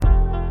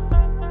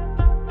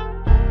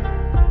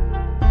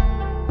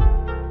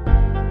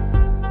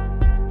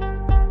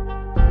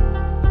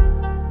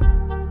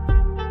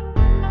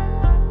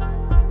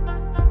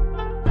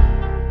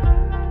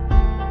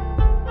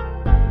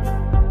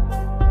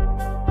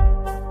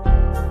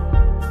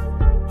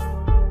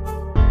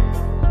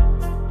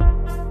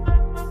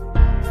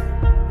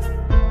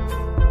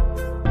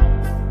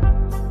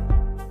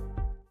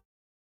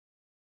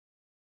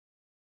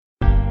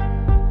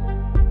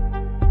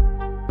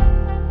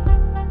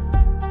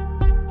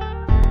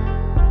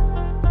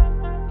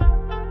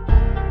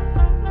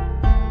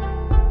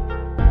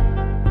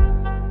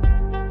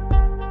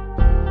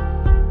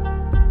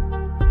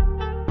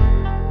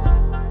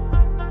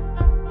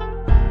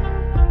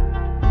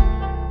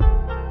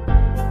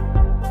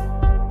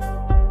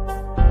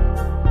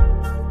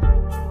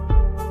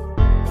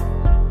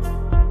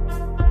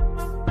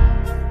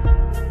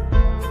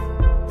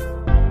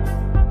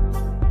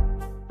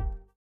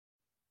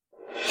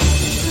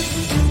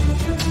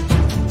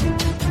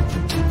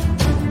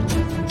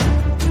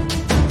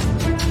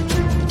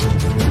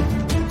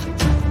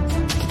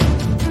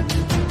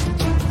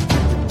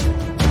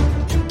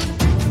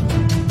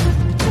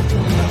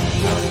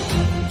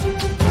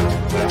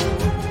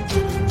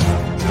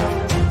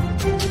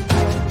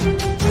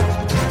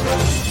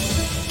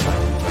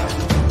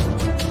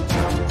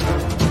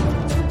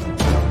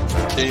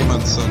game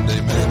on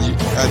Sunday, man.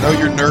 I know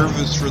you're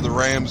nervous for the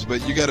Rams,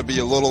 but you got to be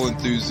a little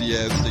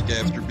enthusiastic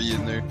after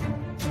being there.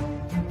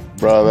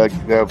 Bro,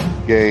 that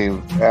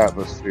game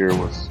atmosphere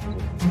was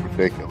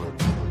ridiculous.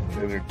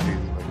 The energy, the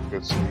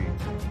electricity.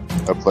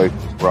 That place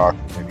was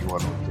rocking. Anyone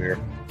was there,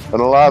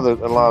 and a lot of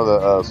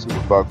the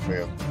Super Buck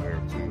fans were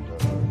there too.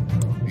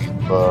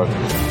 The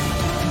Bucs.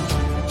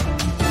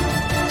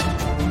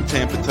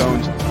 Tampa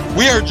Tones.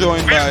 We are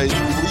joined by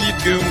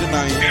lead goon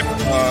tonight,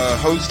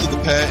 host of the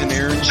Pat and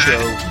Aaron show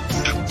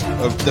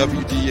of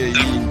WDAE,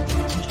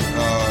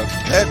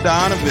 Pat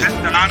Donovan.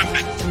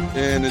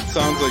 And it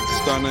sounds like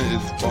Stunna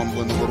is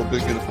bumbling a little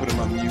bit. Going to put him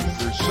on mute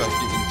for a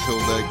second until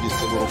that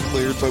gets a little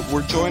clear. But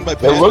we're joined by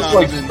Pat Donovan. It looks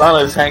like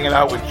Stunna's hanging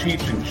out with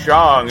Cheech and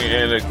Chong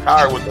in a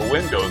car with the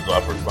windows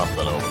up or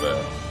something over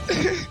there.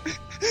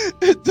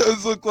 It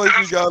does look like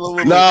we got a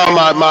little...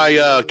 No,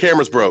 my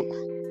camera's broke.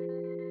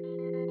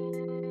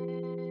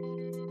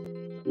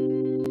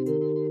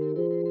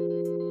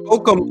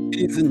 Welcome,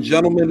 ladies and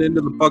gentlemen,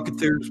 into the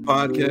Buccaneers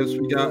podcast.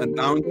 We got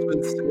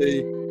announcements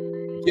today.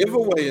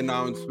 Giveaway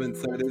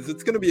announcements, that is.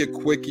 It's going to be a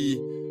quickie.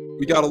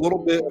 We got a little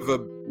bit of a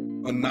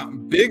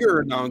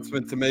bigger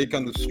announcement to make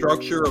on the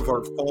structure of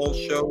our fall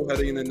show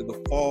heading into the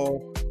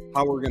fall,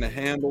 how we're going to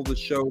handle the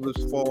show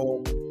this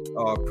fall,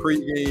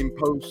 pre-game,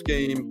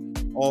 post-game,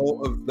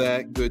 all of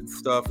that good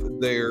stuff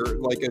there.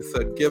 Like I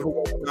said,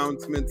 giveaway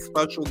announcements,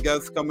 special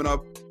guests coming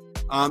up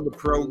on the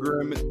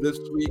program. This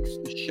week's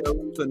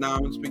show's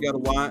announced. We got a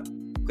lot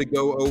to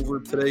go over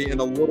today in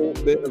a little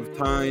bit of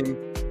time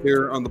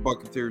here on the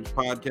Buccaneers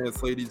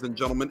podcast, ladies and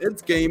gentlemen.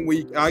 It's game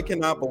week. I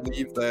cannot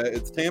believe that.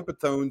 It's Tampa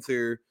Tones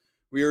here.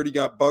 We already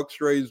got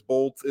Bucs, Rays,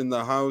 Bolts in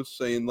the house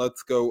saying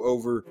let's go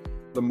over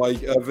the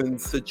Mike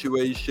Evans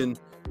situation.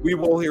 We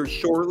will hear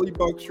shortly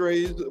Bucs,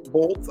 Rays,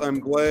 Bolts. I'm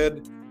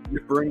glad you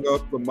bring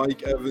up the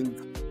Mike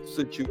Evans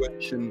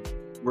situation.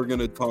 We're going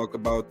to talk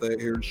about that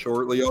here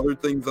shortly. Other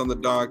things on the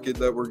docket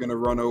that we're going to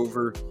run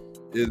over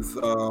is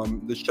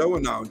the show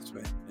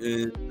announcement.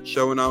 And the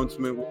show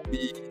announcement will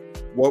be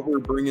what we're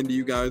bringing to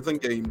you guys on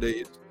game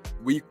days.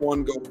 Week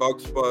 1, go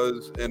Bucs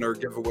Buzz, and our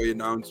giveaway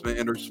announcement,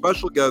 and our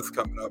special guests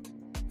coming up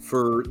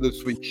for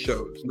this week's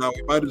shows. Now,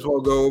 we might as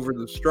well go over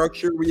the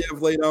structure we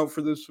have laid out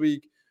for this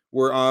week.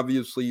 We're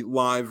obviously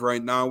live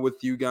right now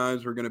with you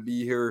guys. We're going to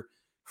be here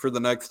for the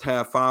next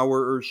half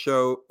hour or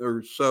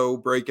so,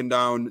 breaking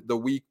down the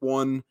week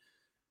 1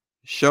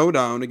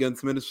 showdown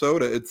against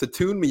Minnesota. It's a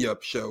tune me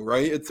up show,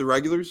 right? It's a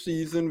regular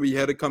season. We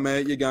had to come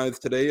at you guys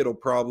today. It'll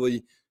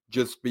probably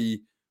just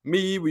be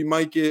me. We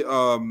might get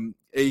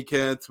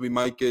A-Cats. We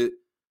might get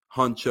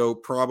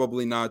Huncho.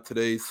 Probably not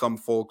today. Some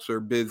folks are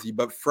busy.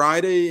 But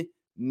Friday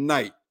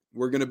night,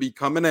 we're going to be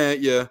coming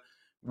at you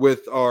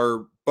with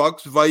our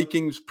Bucs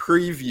Vikings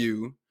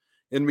preview.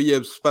 And we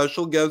have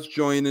special guests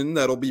joining.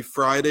 That'll be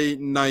Friday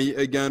night.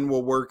 Again,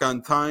 we'll work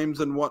on times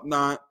and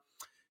whatnot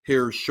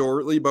here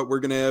shortly. But we're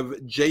going to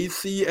have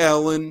J.C.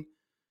 Allen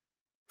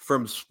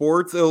from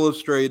Sports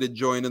Illustrated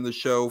joining the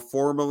show,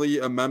 formerly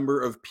a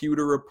member of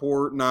Pewter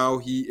Report. Now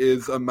he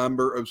is a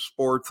member of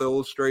Sports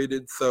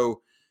Illustrated.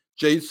 So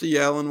J.C.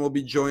 Allen will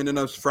be joining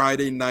us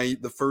Friday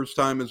night, the first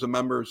time as a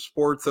member of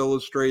Sports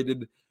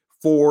Illustrated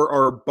for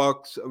our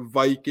Bucs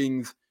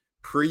Vikings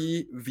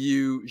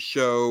preview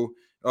show.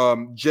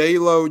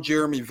 J-Lo,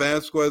 Jeremy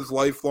Vasquez,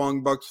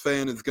 lifelong Bucs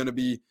fan, is going to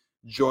be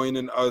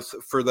joining us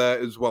for that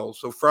as well.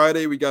 So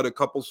Friday, we got a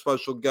couple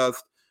special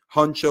guests.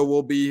 Huncho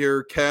will be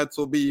here. Katz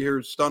will be here.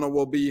 Stunna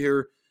will be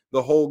here.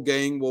 The whole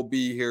gang will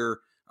be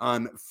here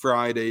on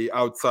Friday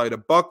outside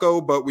of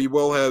Bucko, but we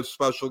will have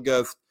special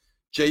guest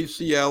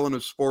J.C. Allen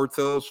of Sports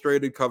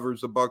Illustrated,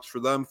 covers the Bucs for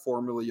them,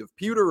 formerly of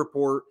Pewter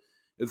Report,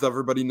 as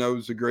everybody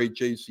knows the great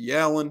J.C.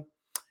 Allen.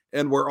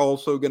 And we're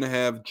also going to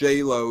have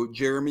J-Lo,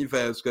 Jeremy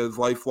Vasquez,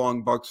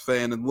 lifelong Bucs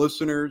fan and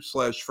listener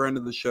 / friend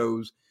of the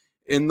shows,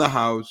 in the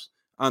house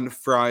on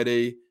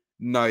Friday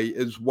night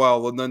as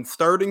well. And then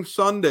starting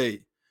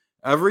Sunday,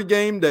 every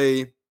game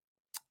day,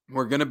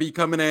 we're going to be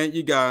coming at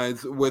you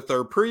guys with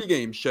our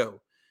pregame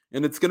show.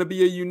 And it's going to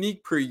be a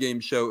unique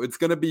pregame show. It's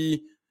going to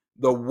be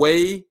the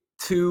way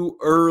too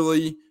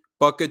early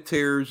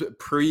Buccaneers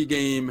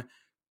pregame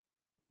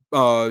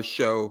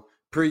show,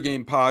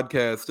 pregame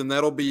podcast. And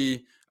that'll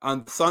be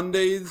on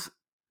Sundays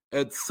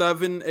at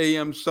 7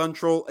 a.m.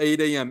 Central, 8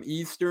 a.m.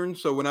 Eastern.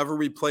 So whenever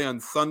we play on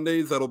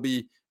Sundays, that'll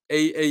be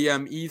 8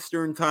 a.m.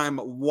 Eastern time,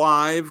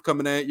 live,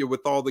 coming at you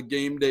with all the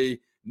game day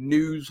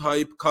news,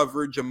 hype,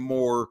 coverage, and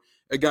more.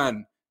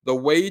 Again, the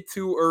way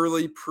too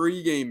early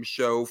pregame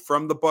show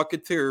from the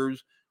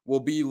Buccaneers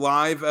will be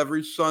live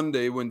every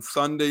Sunday, when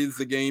Sunday's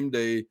the game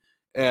day,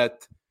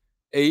 at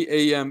 8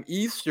 a.m.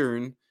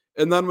 Eastern.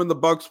 And then when the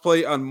Bucs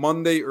play on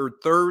Monday or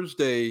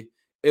Thursday,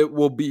 it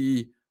will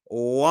be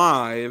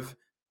live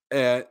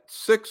at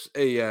 6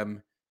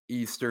 a.m.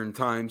 Eastern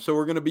time. So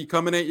we're going to be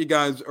coming at you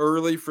guys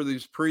early for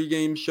these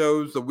pregame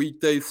shows. The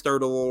weekdays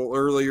start a little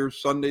earlier.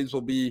 Sundays will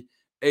be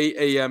 8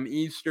 a.m.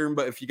 Eastern.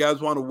 But if you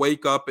guys want to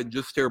wake up and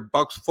just hear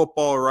Bucs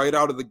football right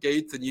out of the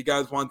gates, and you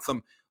guys want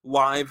some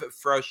live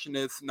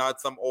freshness, not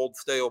some old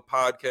stale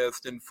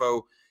podcast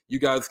info, you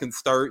guys can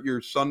start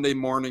your Sunday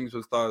mornings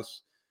with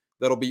us.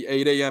 That'll be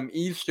 8 a.m.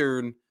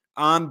 Eastern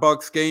on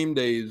Bucs game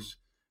days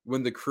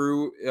when the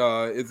crew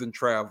isn't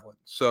traveling.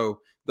 So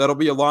that'll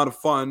be a lot of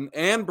fun.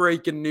 And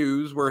breaking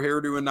news, we're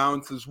here to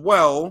announce as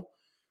well,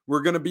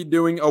 we're going to be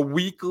doing a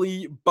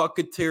weekly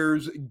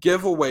Buccaneers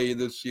giveaway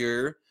this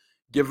year,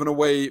 giving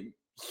away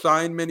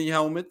signed mini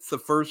helmets. The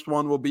first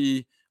one will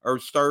be our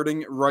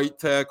starting right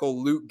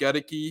tackle, Luke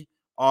Gedicke,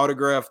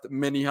 autographed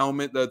mini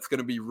helmet. That's going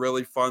to be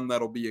really fun.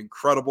 That'll be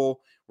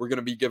incredible. We're going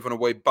to be giving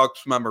away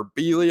Bucs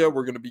memorabilia.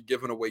 We're going to be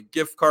giving away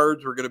gift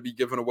cards. We're going to be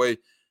giving away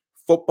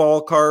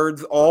football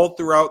cards all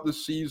throughout the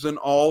season,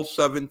 all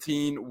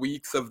 17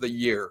 weeks of the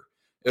year.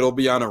 It'll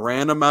be on a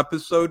random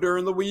episode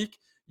during the week.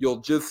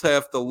 You'll just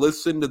have to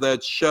listen to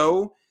that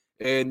show,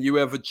 and you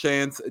have a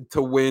chance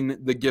to win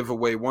the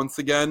giveaway. Once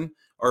again,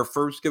 our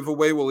first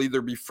giveaway will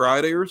either be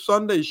Friday or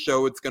Sunday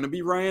show. It's going to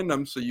be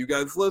random, so you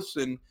guys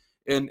listen,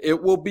 and it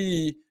will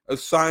be a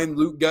signed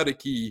Luke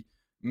Gedicke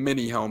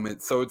mini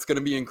helmet. So it's going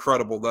to be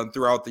incredible. Then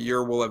throughout the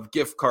year, we'll have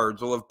gift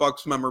cards. We'll have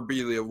Bucs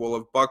memorabilia. We'll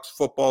have Bucs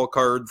football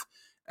cards.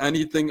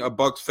 Anything a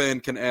Bucs fan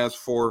can ask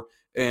for,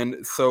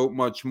 and so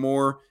much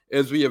more.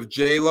 As we have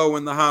J-Lo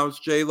in the house,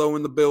 J-Lo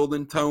in the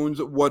building,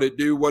 Tones, what it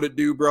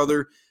do,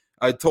 brother?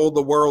 I told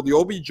the world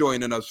you'll be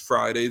joining us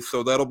Friday,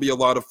 so that'll be a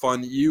lot of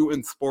fun. You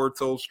and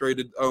Sports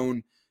Illustrated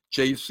own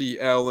J.C.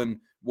 Allen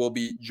will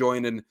be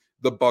joining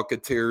the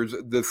Buccaneers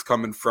this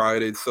coming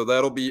Friday, so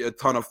that'll be a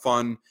ton of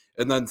fun.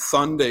 And then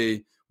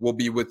Sunday, we'll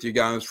be with you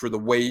guys for the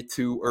way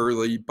too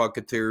early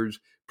Buccaneers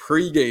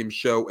pregame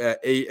show at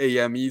 8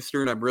 a.m.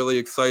 Eastern. I'm really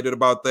excited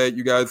about that.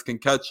 You guys can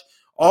catch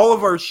all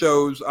of our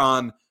shows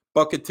on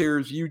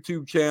Buccaneers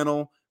YouTube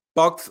channel,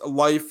 Bucs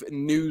Life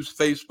News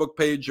Facebook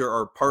page are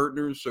our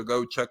partners, so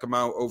go check them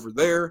out over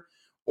there.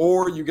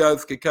 Or you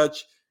guys can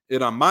catch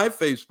it on my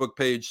Facebook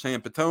page,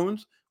 Tampa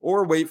Tones,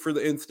 or wait for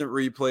the instant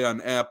replay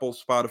on Apple,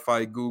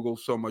 Spotify, Google,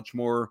 so much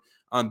more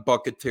on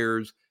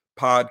Buccaneers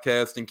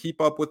Podcast. And keep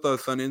up with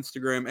us on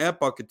Instagram at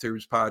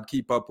Buccaneers Pod.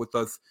 Keep up with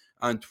us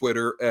on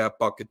Twitter at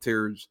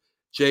Buccaneers.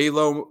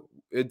 J-Lo,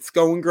 it's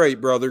going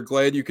great, brother.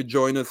 Glad you could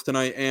join us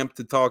tonight. Amped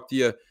to talk to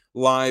you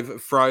live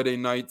Friday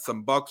night,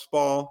 some Bucs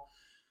ball.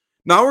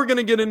 Now we're going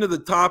to get into the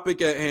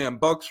topic at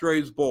hand, Bucs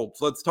raise bolts.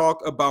 Let's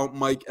talk about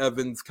Mike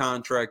Evans'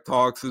 contract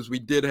talks, as we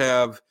did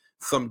have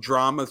some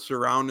drama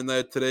surrounding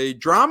that today.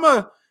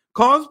 Drama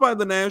caused by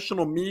the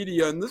national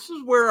media, and this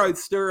is where I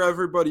steer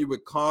everybody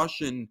with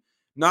caution,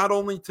 not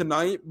only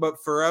tonight,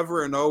 but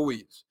forever and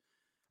always.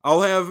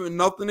 I'll have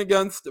nothing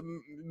against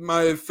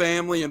my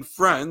family and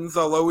friends.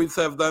 I'll always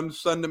have them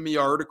sending me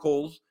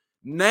articles,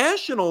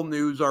 national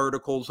news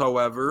articles,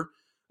 however,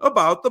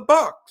 about the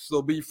Bucs.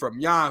 They'll be from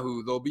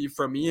Yahoo. They'll be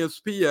from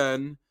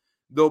ESPN.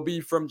 They'll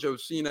be from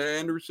Josina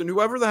Anderson,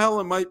 whoever the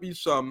hell it might be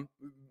from,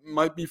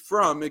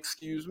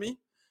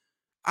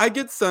 I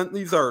get sent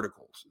these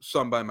articles,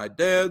 some by my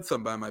dad,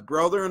 some by my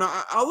brother, and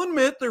I'll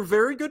admit they're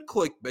very good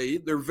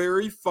clickbait. They're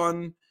very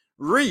fun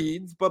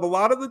reads, but a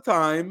lot of the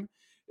time,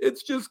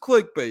 it's just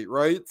clickbait,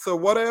 right? So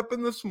what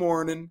happened this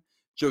morning?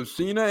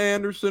 Josina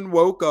Anderson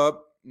woke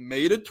up,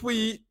 made a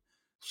tweet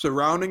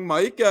surrounding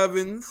Mike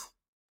Evans,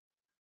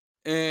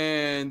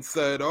 and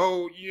said,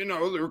 oh,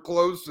 they're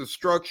close to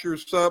structure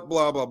set,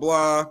 blah, blah,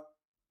 blah.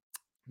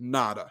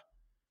 Nada.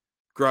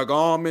 Greg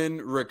Allman,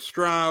 Rick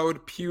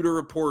Stroud, Pewter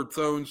Report's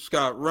own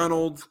Scott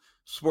Reynolds,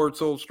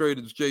 Sports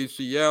Illustrated's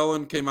J.C.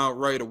 Allen came out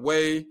right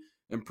away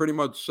and pretty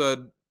much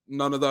said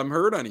none of them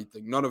heard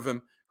anything. None of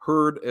them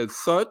heard as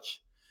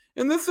such.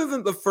 And this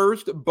isn't the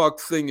first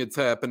Bucs thing it's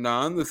happened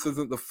on. This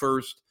isn't the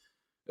first,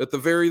 at the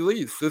very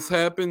least. This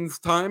happens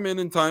time in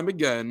and time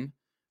again,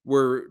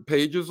 where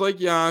pages like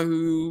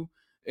Yahoo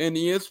and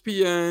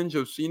ESPN,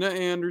 Josina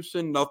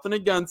Anderson, nothing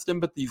against him,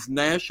 but these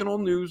national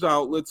news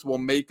outlets will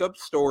make up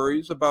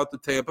stories about the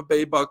Tampa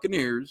Bay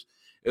Buccaneers.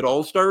 It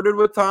all started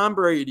with Tom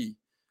Brady.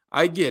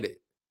 I get it.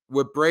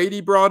 What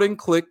Brady brought in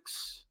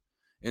clicks,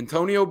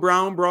 Antonio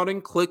Brown brought in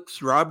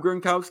clicks, Rob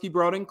Gronkowski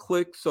brought in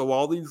clicks, so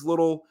all these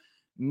little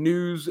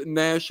news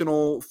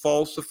national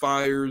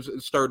falsifiers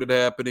started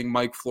happening.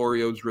 Mike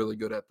Florio's really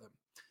good at them.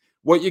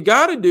 What you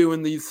got to do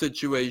in these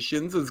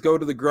situations is go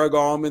to the Greg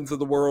Allmans of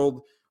the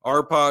world,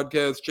 our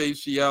podcast,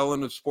 J.C.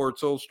 Allen of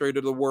Sports Illustrated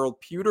of the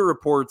world, Pewter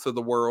Reports of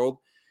the world,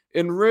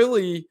 and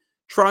really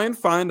try and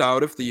find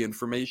out if the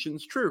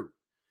information's true.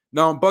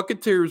 Now, on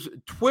Buccaneers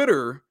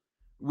Twitter,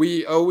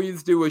 we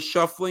always do a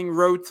shuffling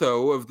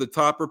roto of the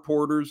top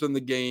reporters in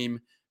the game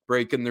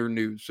breaking their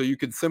news. So you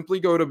can simply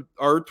go to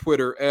our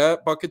Twitter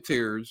at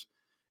Buccaneers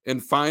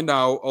and find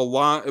out a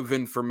lot of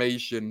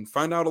information,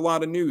 find out a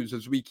lot of news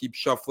as we keep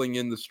shuffling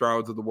in the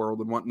Strouds of the world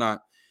and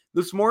whatnot.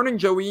 This morning,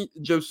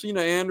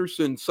 Josina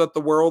Anderson set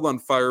the world on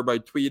fire by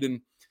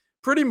tweeting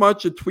pretty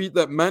much a tweet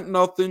that meant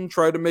nothing,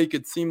 tried to make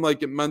it seem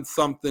like it meant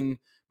something,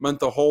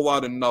 meant a whole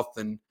lot of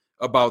nothing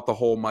about the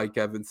whole Mike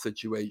Evans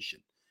situation.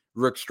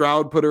 Rick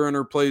Stroud put her in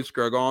her place.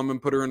 Greg Allman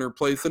put her in her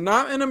place. And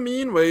not in a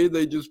mean way.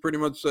 They just pretty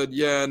much said,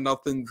 yeah,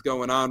 nothing's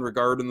going on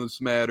regarding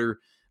this matter.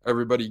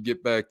 Everybody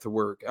get back to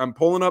work. I'm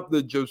pulling up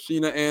the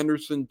Josina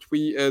Anderson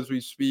tweet as we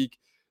speak.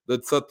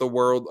 that set the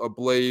world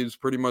ablaze,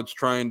 pretty much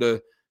trying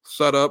to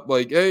set up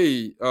like,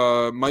 hey,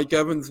 Mike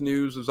Evans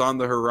news is on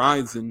the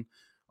horizon,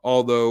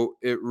 although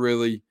it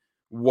really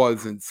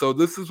wasn't. So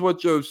this is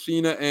what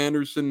Josina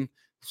Anderson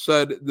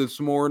said this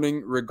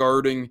morning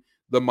regarding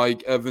the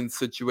Mike Evans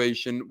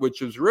situation,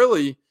 which is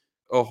really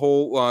a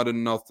whole lot of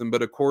nothing.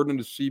 But according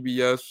to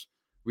CBS,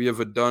 we have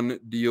a done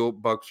deal,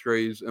 Bucs,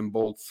 Rays, and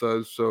Bolts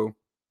says. So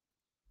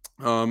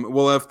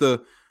we'll have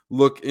to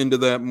look into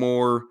that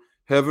more.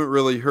 Haven't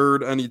really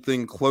heard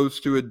anything close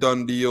to a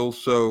done deal.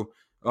 So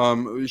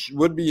it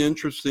would be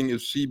interesting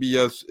if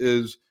CBS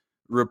is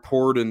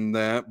reporting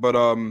that. But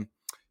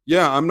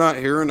yeah, I'm not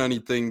hearing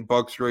anything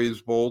Bucs,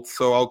 Rays, Bolts.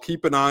 So I'll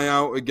keep an eye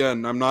out.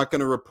 Again, I'm not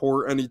going to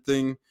report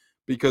anything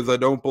because I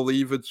don't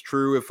believe it's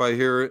true. If I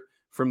hear it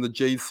from the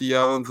J.C.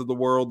 Allens of the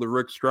world, the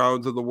Rick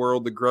Strouds of the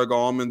world, the Greg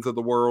Allmans of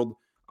the world,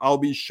 I'll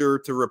be sure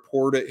to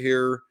report it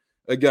here.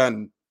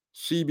 Again,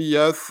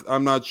 CBS,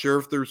 I'm not sure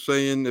if they're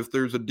saying if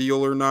there's a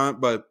deal or not,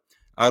 but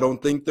I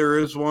don't think there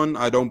is one.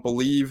 I don't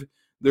believe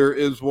there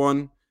is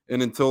one.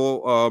 And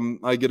until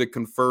I get a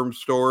confirmed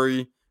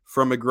story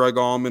from a Greg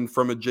Allman,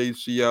 from a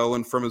JCL,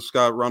 and from a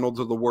Scott Reynolds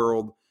of the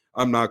world,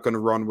 I'm not going to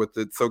run with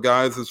it. So,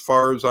 guys, as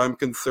far as I'm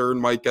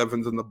concerned, Mike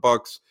Evans and the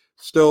Bucs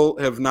still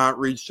have not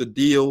reached a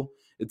deal.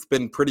 It's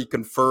been pretty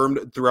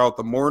confirmed throughout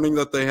the morning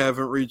that they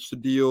haven't reached a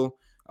deal.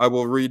 I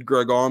will read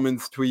Greg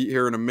Allman's tweet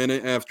here in a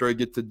minute after I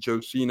get to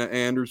Josina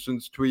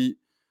Anderson's tweet.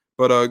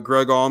 But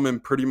Greg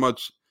Allman pretty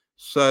much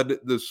said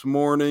this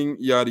morning,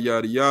 yada,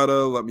 yada,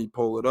 yada. Let me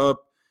pull it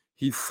up.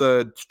 He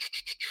said,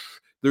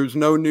 there's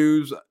no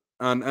news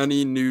on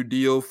any new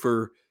deal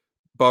for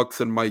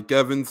Bucs and Mike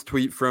Evans.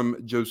 Tweet from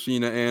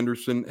Josina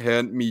Anderson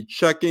had me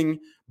checking,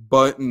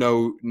 but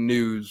no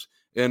news.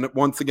 And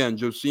once again,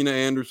 Josina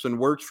Anderson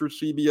works for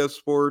CBS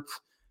Sports,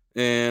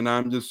 and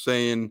I'm just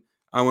saying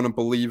I want to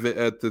believe it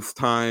at this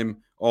time.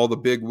 All the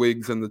big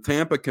wigs in the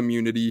Tampa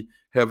community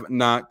have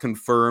not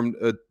confirmed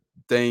a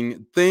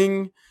dang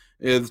thing.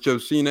 As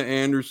Josina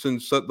Anderson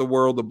set the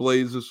world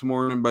ablaze this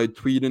morning by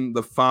tweeting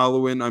the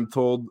following: I'm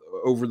told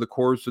over the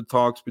course of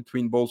talks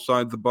between both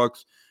sides, the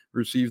Bucs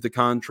received a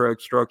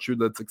contract structure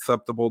that's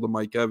acceptable to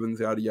Mike Evans,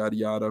 yada, yada,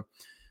 yada.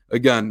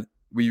 Again,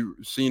 we've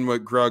seen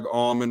what Greg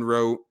Allman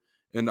wrote,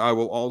 and I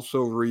will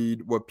also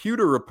read what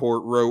Pewter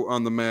Report wrote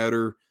on the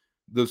matter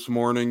this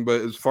morning.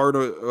 But as far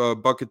as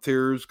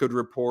Buccaneers could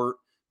report,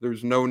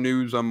 there's no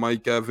news on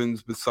Mike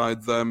Evans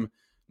besides them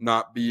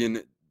not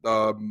being,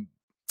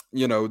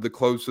 the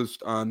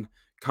closest on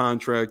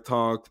contract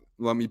talk.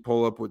 Let me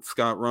pull up what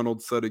Scott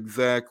Reynolds said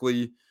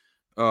exactly.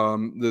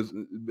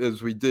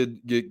 As we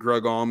did get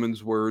Greg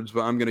Allman's words,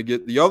 but I'm going to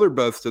get the other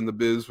best in the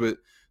biz with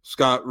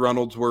Scott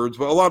Reynolds' words.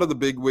 But a lot of the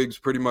big wigs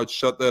pretty much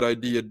shut that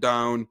idea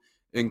down,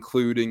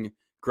 including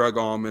Greg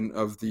Allman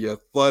of The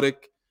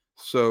Athletic.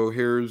 So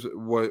here's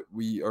what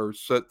we are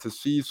set to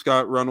see.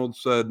 Scott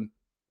Reynolds said,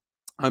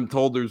 I'm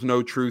told there's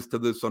no truth to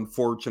this,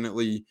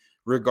 unfortunately,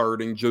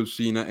 regarding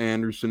Josina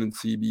Anderson and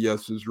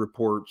CBS's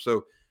report.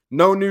 So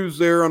no news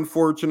there,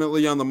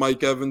 unfortunately, on the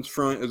Mike Evans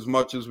front. As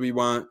much as we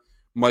want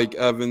Mike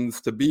Evans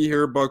to be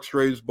here, Bucs,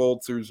 Rays,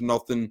 Bolts, there's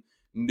nothing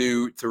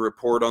new to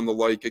report on the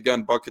like.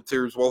 Again,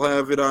 Buccaneers, we'll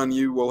have it on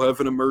you. We'll have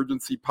an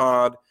emergency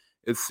pod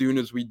as soon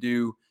as we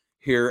do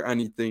hear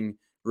anything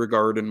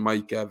regarding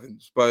Mike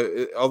Evans. But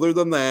other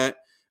than that,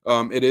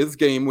 it is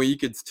game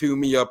week. It's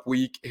me up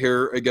week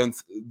here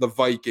against the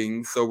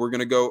Vikings. So we're going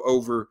to go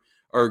over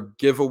our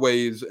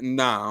giveaways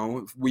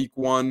now. Week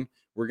 1,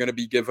 we're going to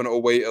be giving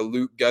away a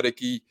Luke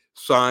Gedicke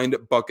signed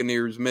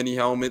Buccaneers mini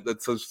helmet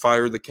that says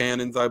Fire the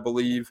Cannons, I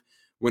believe.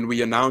 When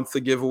we announce the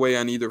giveaway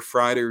on either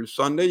Friday or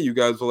Sunday, you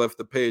guys will have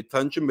to pay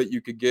attention, but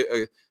you could get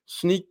a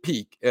sneak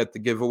peek at the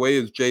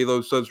giveaway. As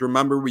J-Lo says,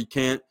 remember, we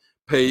can't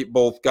pay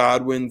both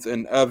Godwin's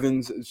and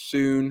Evans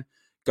soon.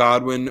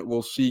 Godwin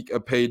will seek a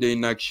payday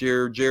next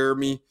year.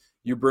 Jeremy,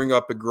 you bring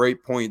up a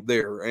great point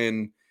there.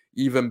 And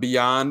even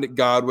beyond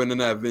Godwin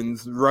and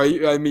Evans,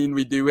 right? I mean,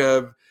 we do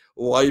have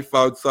life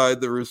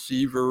outside the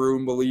receiver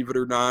room, believe it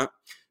or not,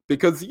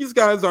 because these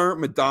guys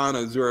aren't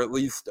Madonnas, or at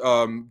least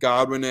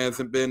Godwin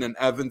hasn't been and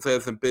Evans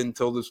hasn't been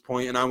till this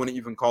point. And I wouldn't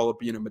even call it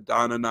being a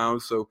Madonna now,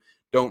 so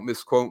don't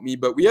misquote me.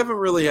 But we haven't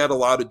really had a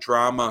lot of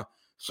drama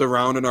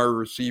surrounding our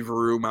receiver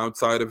room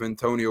outside of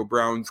Antonio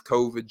Brown's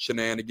COVID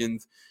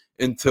shenanigans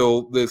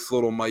until this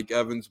little Mike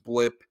Evans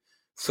blip.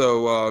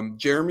 So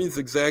Jeremy's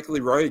exactly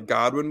right.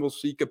 Godwin will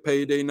seek a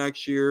payday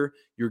next year.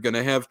 You're going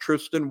to have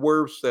Tristan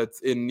Wirfs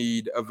that's in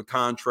need of a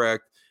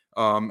contract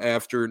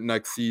after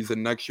next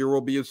season. Next year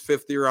will be his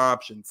 5th-year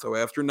option. So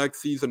after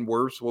next season,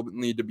 Wirfs will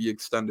need to be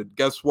extended.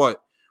 Guess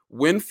what?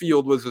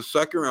 Winfield was a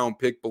 2nd-round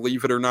pick,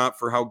 believe it or not,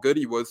 for how good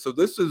he was. So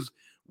this is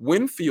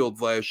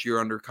Winfield's last year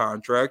under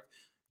contract.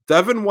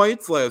 Devin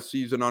White's last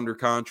season under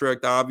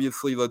contract.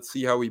 Obviously, let's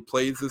see how he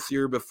plays this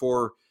year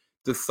before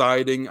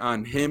deciding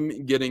on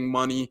him getting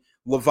money.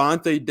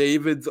 Levante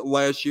David's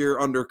last year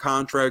under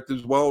contract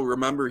as well.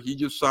 Remember, he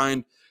just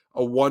signed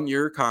a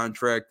 1-year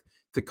contract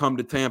to come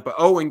to Tampa.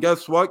 Oh, and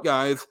guess what,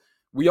 guys?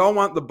 We all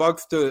want the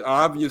Bucs to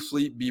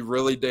obviously be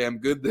really damn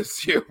good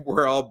this year.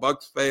 We're all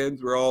Bucs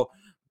fans. We're all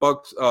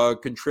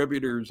Bucs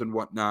contributors and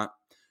whatnot,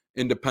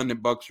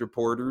 independent Bucs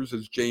reporters,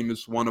 as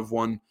Jameis, one of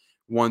one,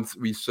 once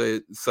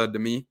said to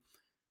me,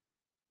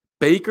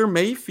 Baker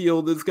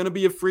Mayfield is going to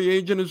be a free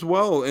agent as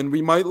well, and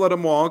we might let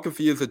him walk if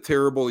he has a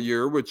terrible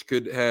year, which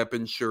could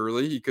happen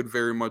surely. He could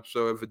very much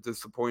so have a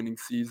disappointing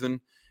season,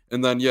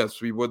 and then,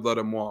 yes, we would let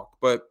him walk.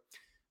 But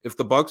if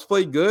the Bucs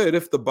play good,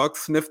 if the Bucs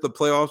sniff the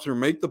playoffs or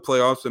make the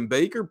playoffs and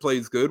Baker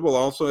plays good, we'll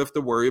also have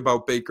to worry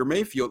about Baker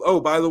Mayfield. Oh,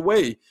 by the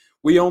way,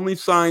 we only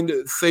signed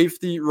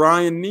safety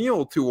Ryan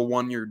Neal to a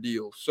one-year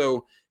deal.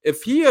 So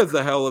if he has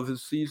a hell of a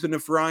season,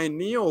 if Ryan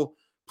Neal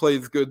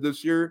plays good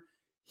this year,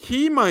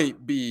 he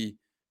might be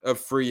a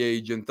free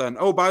agent then.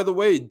 Oh, by the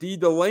way, D.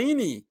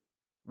 Delaney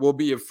will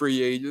be a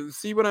free agent.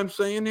 See what I'm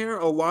saying here?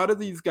 A lot of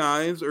these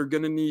guys are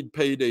going to need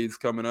paydays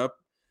coming up.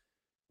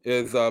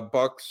 As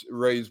Bucs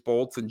raise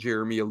bolts and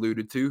Jeremy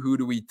alluded to, who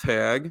do we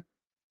tag?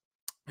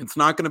 It's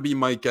not going to be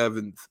Mike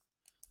Evans.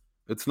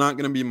 It's not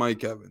going to be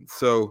Mike Evans.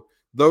 So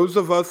those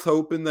of us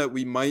hoping that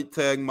we might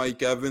tag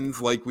Mike Evans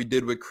like we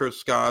did with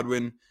Chris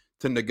Godwin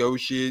to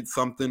negotiate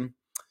something,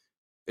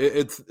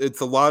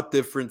 it's a lot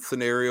different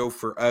scenario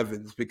for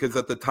Evans, because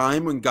at the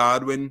time when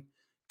Godwin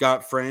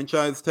got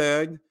franchise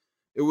tagged,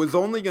 it was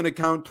only going to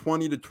count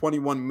 20 to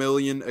 21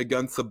 million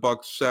against the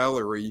Bucs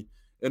salary.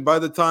 And by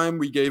the time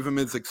we gave him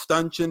his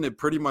extension, it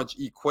pretty much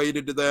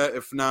equated to that.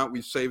 If not,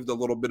 we saved a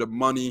little bit of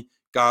money.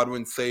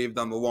 Godwin saved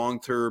on the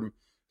long-term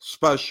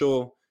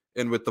special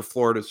and with the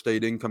Florida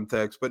state income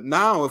tax. But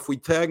now if we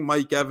tag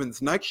Mike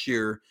Evans next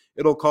year,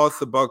 it'll cost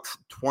the Bucs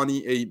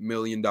 $28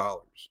 million.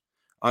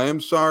 I am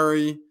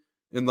sorry,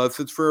 unless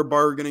it's for a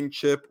bargaining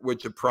chip,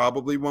 which it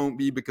probably won't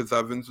be because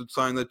Evans would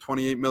sign that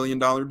 $28 million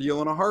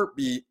deal in a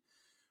heartbeat.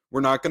 We're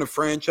not going to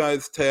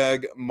franchise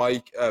tag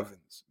Mike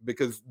Evans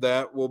because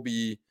that will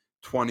be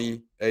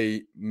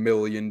 $28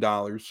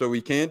 million. So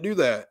we can't do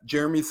that.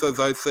 Jeremy says,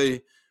 I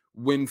say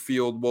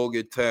Winfield will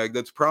get tagged.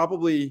 That's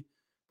probably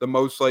the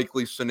most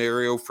likely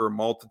scenario for a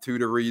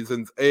multitude of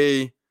reasons.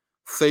 A,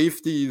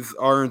 safeties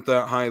aren't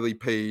that highly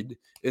paid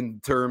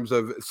in terms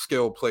of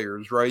skill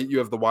players, right? You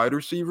have the wide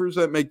receivers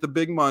that make the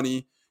big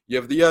money. You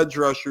have the edge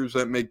rushers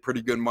that make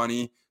pretty good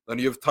money. Then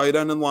you have tight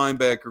end and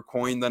linebacker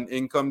coin. Then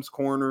in comes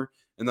corner.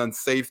 And then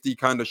safety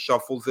kind of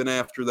shuffles in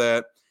after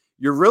that.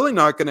 You're really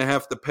not going to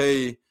have to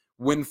pay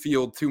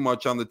Winfield too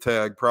much on the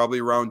tag, probably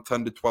around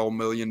 $10 to $12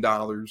 million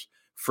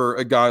for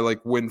a guy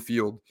like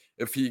Winfield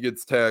if he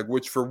gets tagged,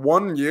 which for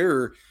 1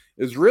 year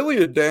is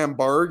really a damn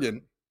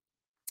bargain,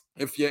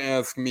 if you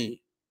ask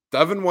me.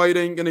 Devin White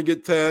ain't going to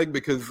get tagged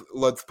because,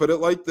 let's put it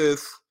like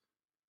this,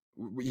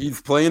 he's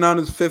playing on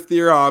his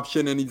fifth-year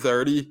option and he's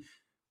already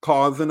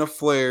causing a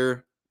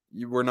flare.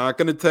 We're not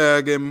going to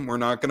tag him. We're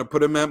not going to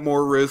put him at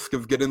more risk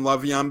of getting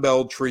Le'Veon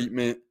Bell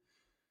treatment.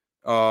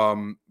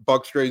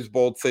 Bucs raise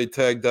bolts, say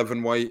tag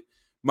Devin White.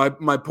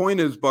 My point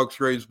is, Bucs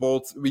raise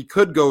bolts, we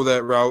could go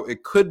that route.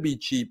 It could be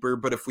cheaper,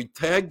 but if we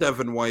tag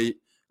Devin White,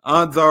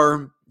 odds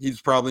are he's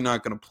probably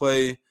not going to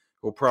play.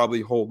 He'll probably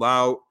hold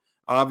out.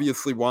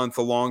 Obviously wants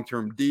a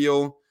long-term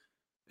deal.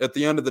 At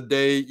the end of the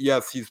day,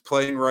 yes, he's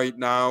playing right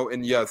now,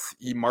 and yes,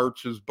 he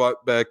marches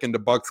butt back into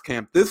Bucs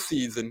camp this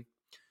season.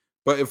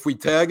 But if we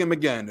tag him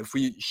again, if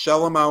we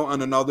shell him out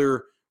on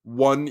another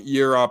 1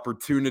 year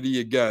opportunity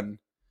again,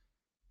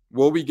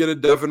 will we get a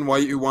Devin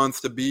White who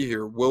wants to be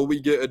here? Will we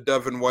get a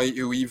Devin White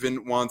who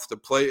even wants to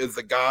play as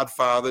the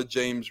Godfather?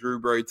 James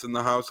Rube writes in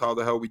the house, how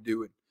the hell we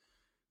do it?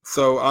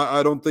 So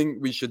I don't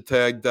think we should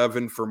tag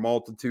Devin for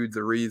multitudes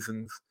of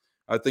reasons.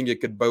 I think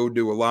it could bode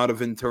to a lot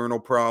of internal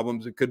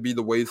problems. It could be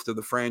the waste of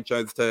the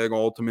franchise tag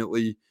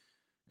ultimately.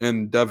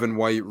 And Devin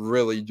White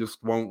really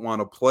just won't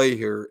want to play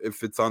here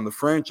if it's on the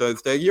franchise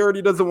tag. He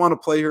already doesn't want to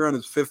play here on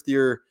his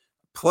fifth-year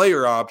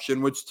player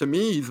option, which to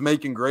me, he's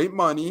making great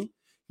money.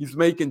 He's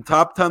making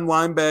top 10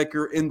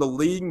 linebacker in the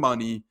league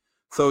money.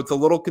 So it's a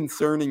little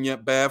concerning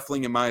yet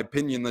baffling, in my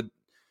opinion, that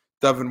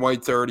Devin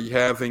White's already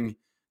having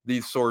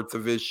these sorts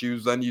of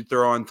issues. Then you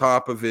throw on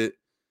top of it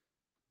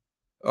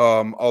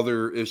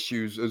other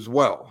issues as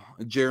well.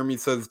 Jeremy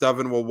says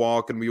Devin will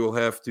walk and we will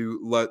have to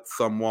let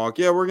some walk.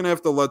 Yeah, we're going to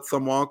have to let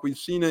some walk. We've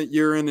seen it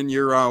year in and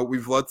year out.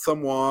 We've let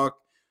some walk.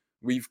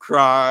 We've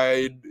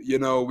cried,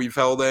 we've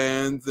held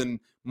hands and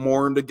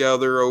mourned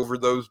together over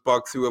those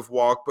Bucs who have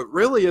walked. But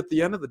really, at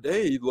the end of the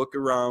day, you look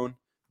around,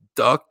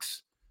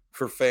 Ducks,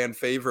 for fan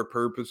favorite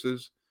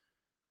purposes,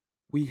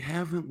 we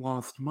haven't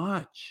lost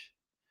much.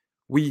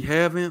 We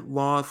haven't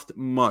lost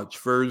much.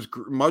 For as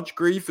much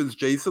grief as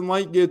Jason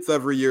Light gets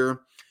every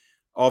year,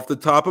 off the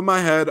top of my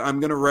head, I'm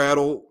going to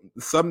rattle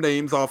some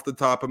names off the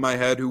top of my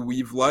head who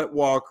we've let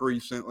walk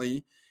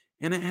recently,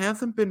 and it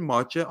hasn't been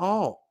much at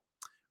all.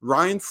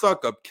 Ryan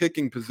Suckup,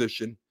 kicking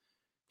position.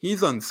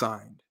 He's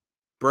unsigned.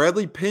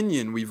 Bradley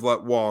Pinion, we've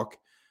let walk.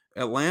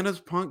 Atlanta's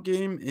punt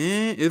game,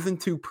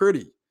 isn't too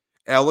pretty.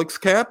 Alex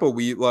Kappa,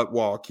 we let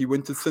walk. He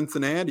went to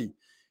Cincinnati.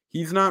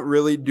 He's not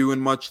really doing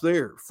much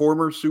there.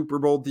 Former Super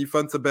Bowl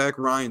defensive back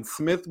Ryan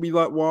Smith, we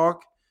let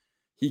walk.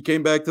 He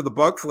came back to the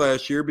Bucs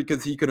last year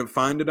because he couldn't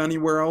find it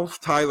anywhere else.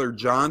 Tyler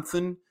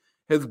Johnson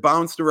has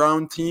bounced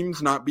around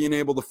teams, not being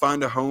able to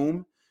find a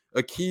home.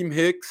 Akeem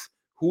Hicks,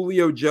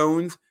 Julio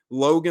Jones,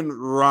 Logan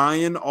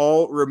Ryan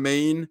all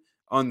remain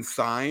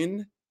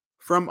unsigned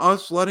from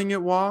us letting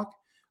it walk.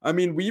 I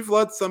mean, we've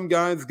let some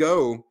guys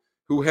go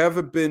who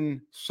haven't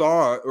been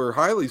sought or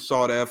highly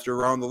sought after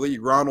around the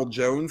league. Ronald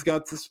Jones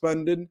got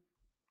suspended.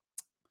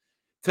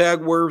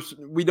 Tag worse.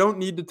 We don't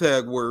need to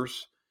tag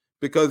worse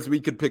because we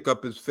could pick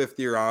up his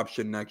 5th-year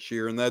option next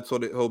year, and that's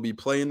what he'll be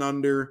playing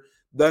under.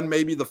 Then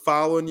maybe the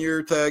following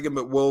year tag him,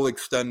 but we'll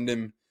extend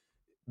him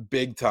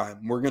big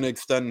time. We're going to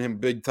extend him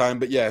big time.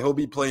 But yeah, he'll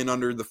be playing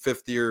under the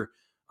 5th-year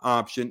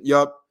option.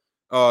 Yep.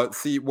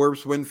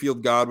 Worse,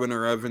 Winfield, Godwin,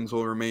 or Evans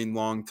will remain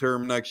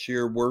long-term next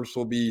year. Worse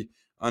will be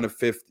on a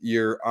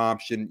 5th-year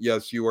option.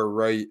 Yes, you are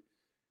right.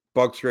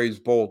 Bucs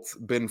raised Bolts.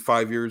 Been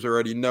 5 years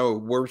already. No,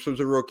 Worse was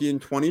a rookie in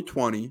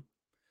 2020.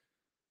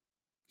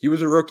 He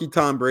was a rookie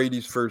Tom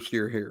Brady's first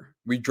year here.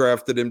 We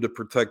drafted him to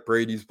protect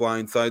Brady's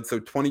blind side. So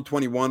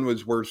 2021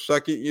 was Worse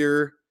second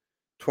year.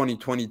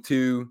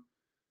 2022,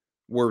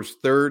 Worse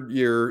third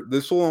year.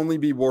 This will only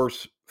be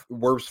Worse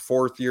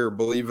 4th year,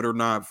 believe it or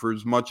not, for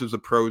as much as a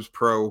pro's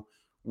pro.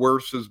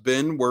 Worse has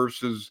been.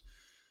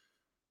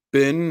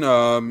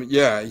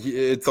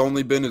 It's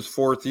only been his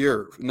 4th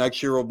year.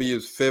 Next year will be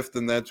his 5th,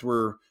 and that's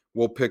where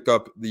we'll pick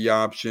up the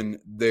option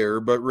there.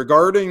 But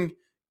regarding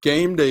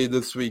game day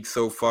this week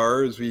so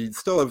far, as we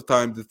still have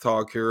time to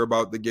talk here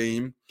about the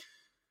game,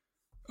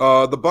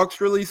 the Bucs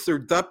released their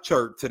depth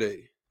chart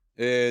today.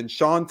 And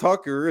Sean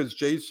Tucker, as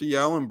J.C.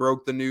 Allen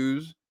broke the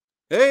news,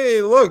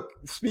 hey, look,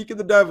 speak of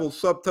the devil,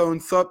 Subtone,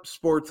 Sup,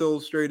 Sports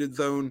Illustrated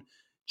Zone,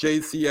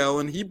 J.C.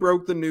 Allen. He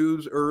broke the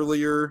news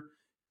earlier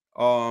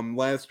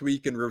last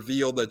week and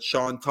revealed that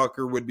Sean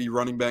Tucker would be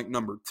running back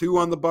number 2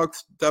 on the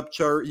Bucs depth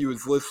chart. He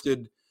was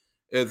listed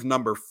as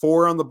number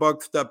 4 on the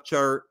Bucs depth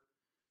chart.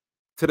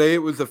 Today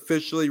it was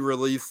officially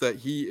released that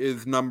he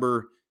is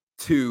number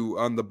 2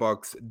 on the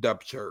Bucs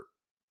depth chart.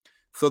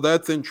 So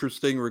that's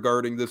interesting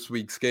regarding this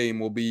week's game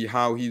will be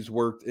how he's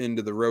worked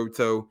into the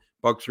roto.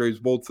 Bucs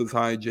raised Bolts says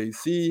hi,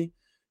 JC.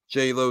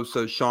 J-Lo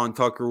says Sean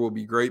Tucker will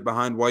be great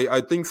behind White.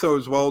 I think so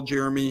as well,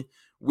 Jeremy.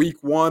 Week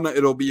 1,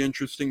 it'll be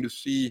interesting to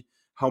see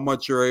how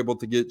much you're able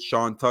to get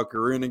Sean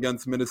Tucker in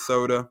against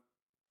Minnesota.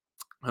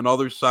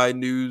 Another side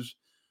news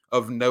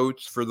of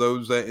notes for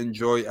those that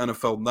enjoy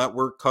NFL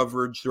Network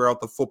coverage throughout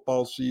the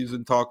football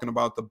season, talking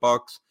about the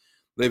Bucs.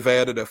 They've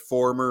added a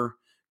former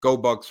Go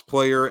Bucs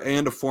player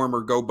and a former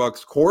Go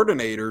Bucs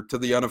coordinator to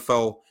the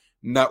NFL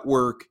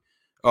Network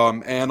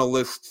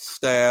analyst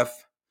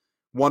staff.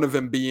 One of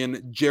them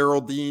being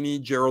Gerald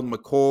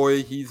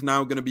McCoy. He's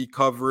now going to be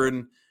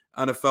covering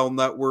NFL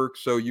Network,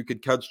 so you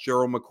could catch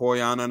Gerald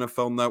McCoy on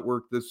NFL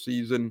Network this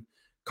season,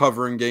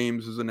 covering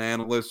games as an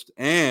analyst.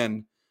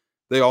 And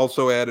they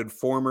also added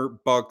former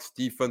Bucs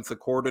defensive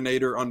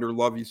coordinator under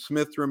Lovie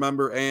Smith,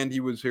 remember, and he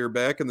was here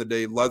back in the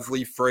day,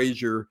 Leslie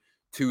Frazier,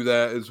 to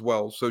that as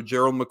well. So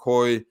Gerald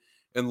McCoy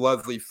and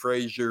Leslie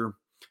Frazier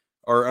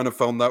are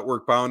NFL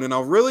Network bound, and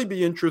I'll really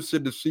be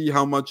interested to see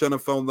how much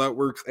NFL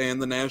Networks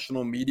and the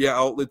national media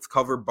outlets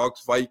cover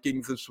Bucs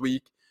Vikings this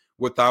week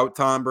without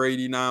Tom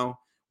Brady now,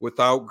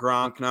 without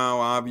Gronk now.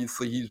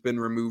 Obviously, he's been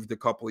removed a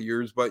couple of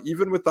years, but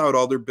even without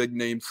other big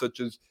names such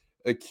as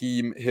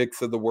Akeem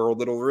Hicks of the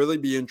world, it'll really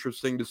be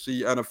interesting to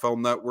see NFL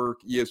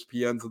Network,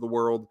 ESPNs of the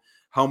world,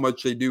 how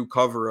much they do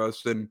cover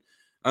us. And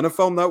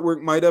NFL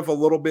Network might have a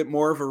little bit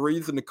more of a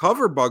reason to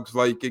cover Bucs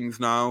Vikings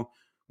now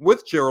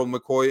with Gerald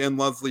McCoy and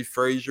Leslie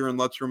Frazier. And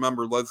let's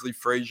remember, Leslie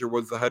Frazier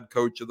was the head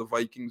coach of the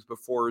Vikings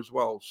before as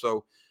well.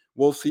 So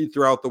we'll see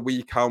throughout the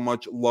week how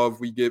much love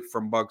we get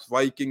from Bucs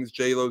Vikings.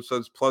 J-Lo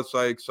says, plus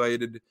I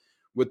excited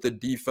with the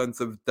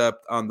defensive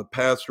depth on the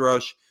pass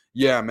rush.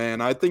 Yeah,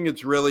 man, I think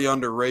it's really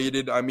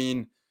underrated. I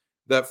mean,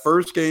 that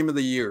first game of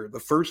the year, the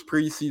first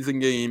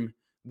preseason game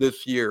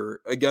this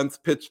year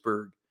against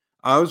Pittsburgh,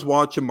 I was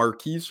watching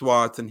Marquise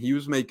Watson. He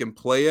was making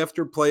play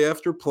after play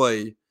after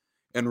play,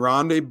 and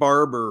Rondé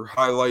Barber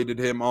highlighted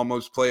him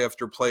almost play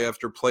after play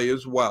after play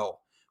as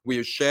well. We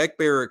have Shaq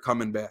Barrett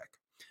coming back.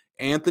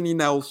 Anthony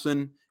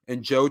Nelson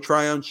and Joe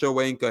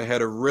Tryon-Shoyinka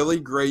had a really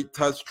great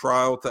test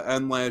trial to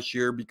end last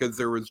year because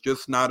there was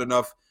just not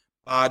enough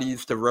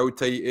bodies to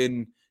rotate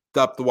in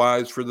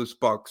depth-wise for this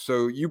Bucs.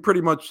 So you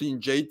pretty much seen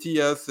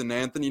JTS and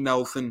Anthony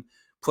Nelson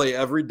play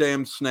every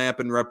damn snap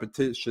and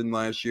repetition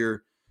last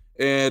year.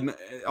 And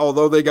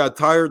although they got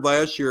tired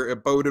last year,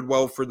 it boded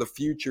well for the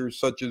future,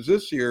 such as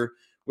this year,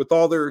 with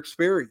all their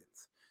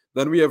experience.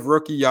 Then we have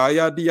rookie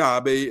Yaya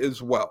Diaby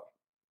as well.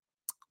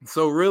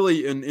 So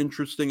really an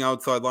interesting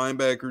outside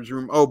linebackers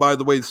room. Oh, by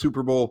the way,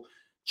 Super Bowl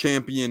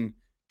champion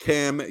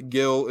Cam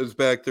Gill is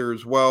back there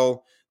as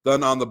well.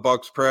 Then on the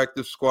Bucs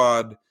practice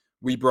squad,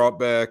 we brought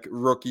back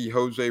rookie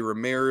Jose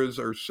Ramirez,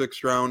 our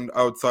 6th-round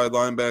outside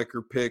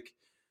linebacker pick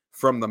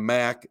from the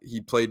MAC. He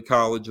played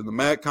college in the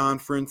MAC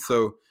conference,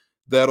 so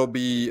that'll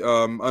be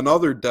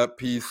another depth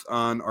piece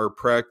on our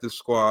practice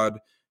squad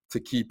to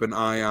keep an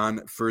eye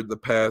on for the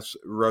pass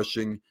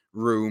rushing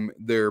room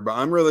there. But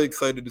I'm really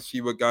excited to see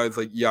what guys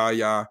like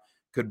Yaya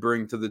could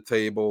bring to the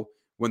table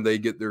when they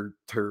get their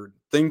turn.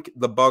 Think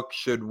the Bucs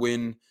should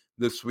win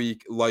this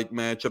week like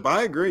matchup.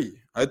 I agree.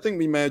 I think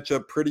we match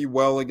up pretty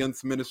well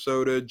against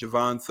Minnesota.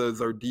 Javon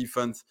says our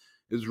defense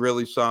is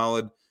really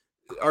solid.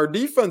 Our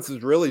defense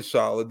is really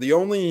solid. The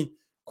only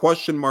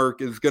question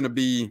mark is going to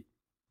be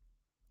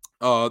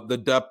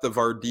the depth of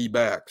our D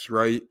backs,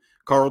 right?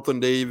 Carlton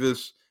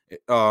Davis,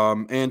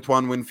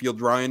 Antoine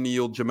Winfield, Ryan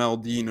Neal,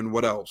 Jamel Dean, and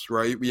what else,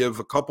 right? We have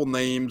a couple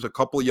names, a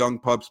couple young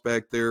pups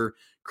back there.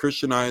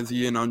 Christian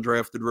Izien,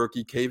 undrafted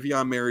rookie.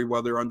 Kavion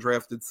Merriweather,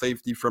 undrafted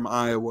safety from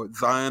Iowa.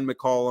 Zion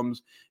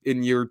McCollum's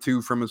in year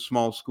 2 from a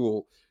small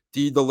school.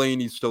 D.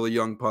 Delaney's still a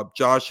young pup.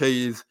 Josh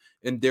Hayes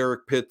and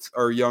Derek Pitts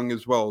are young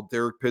as well.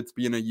 Derek Pitts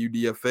being a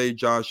UDFA,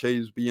 Josh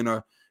Hayes being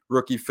a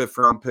rookie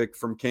 5th-round pick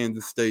from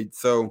Kansas State.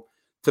 So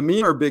to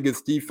me, our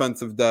biggest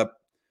defensive depth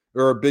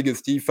or our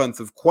biggest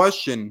defensive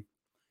question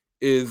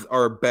is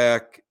our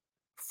back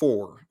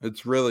 4.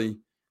 It's really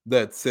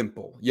that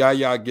simple.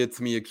 Yeah, gets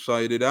me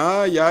excited.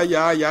 Yeah.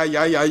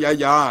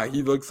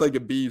 He looks like a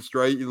beast,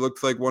 right? He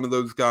looks like one of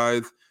those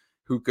guys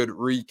who could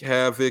wreak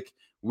havoc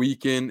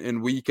week in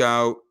and week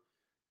out.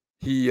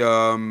 He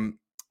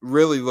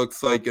really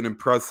looks like an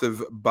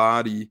impressive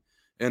body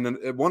and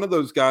one of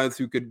those guys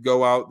who could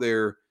go out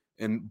there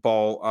and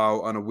ball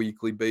out on a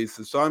weekly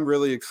basis. So I'm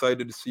really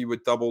excited to see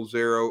what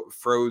 00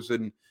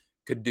 Frozen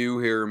could do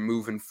here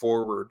moving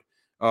forward.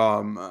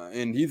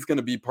 And he's going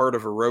to be part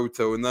of a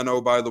roto. And then,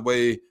 oh, by the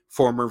way,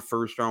 former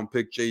 1st-round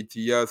pick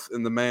JTS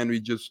and the man we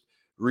just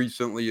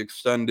recently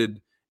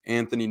extended,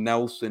 Anthony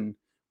Nelson,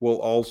 will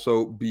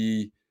also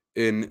be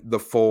in the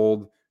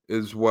fold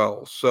as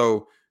well.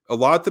 So a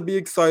lot to be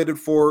excited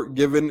for,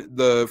 given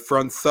the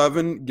front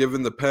 7,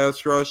 given the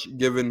pass rush,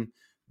 given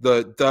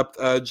the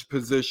depth edge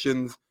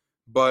positions.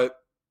 But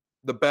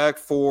the back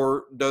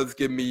 4 does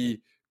give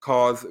me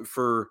cause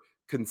for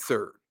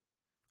concern.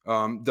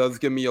 Does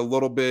give me a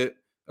little bit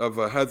of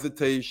a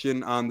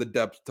hesitation on the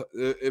depth.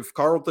 If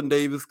Carlton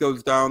Davis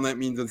goes down, that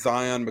means a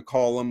Zion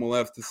McCollum will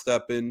have to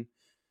step in,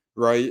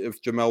 right?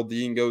 If Jamel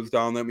Dean goes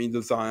down, that means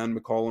a Zion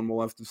McCollum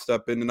will have to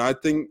step in. And I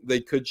think they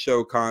could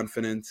show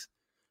confidence.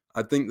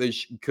 I think they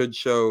could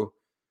show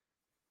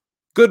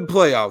good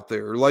play out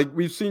there. Like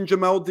we've seen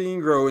Jamel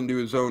Dean grow into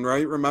his own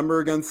right. Remember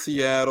against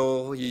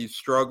Seattle, he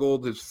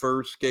struggled his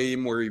first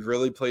game where he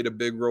really played a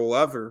big role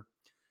ever.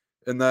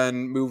 And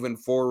then moving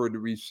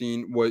forward, we've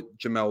seen what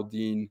Jamel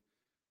Dean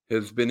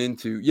has been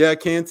into. Yeah,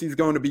 Cansey's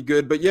going to be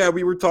good. But yeah,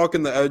 we were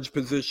talking the edge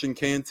position.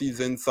 Cansey's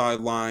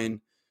inside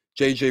line.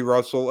 JJ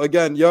Russell.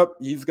 Again, yep,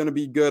 he's going to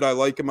be good. I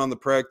like him on the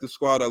practice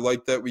squad. I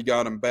like that we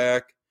got him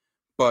back.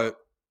 But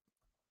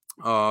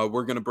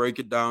we're going to break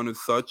it down as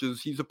such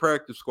as he's a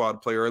practice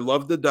squad player. I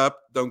love the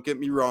depth. Don't get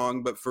me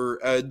wrong. But for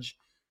edge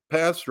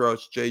pass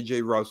rush,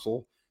 JJ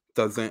Russell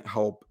doesn't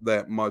help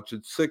that much.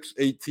 It's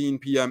 6:18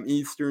 p.m.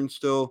 Eastern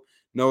still.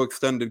 No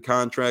extended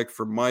contract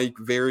for Mike.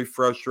 Very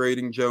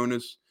frustrating,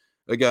 Jonas.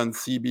 Again,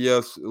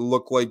 CBS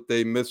looked like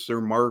they missed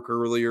their mark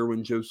earlier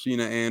when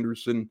Josina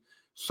Anderson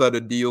said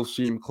a deal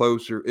seemed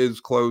close or is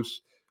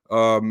close.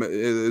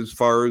 As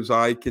far as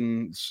I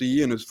can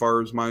see and as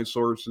far as my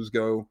sources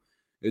go,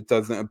 it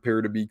doesn't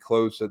appear to be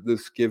close at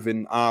this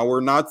given hour.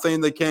 Not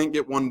saying they can't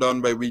get one done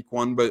by week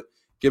 1, but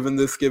given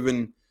this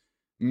given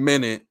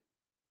minute,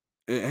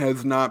 it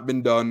has not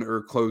been done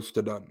or close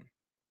to done.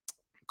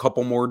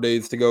 Couple more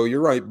days to go.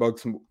 You're right,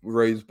 Bucks,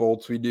 Rays,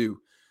 Bolts, we do.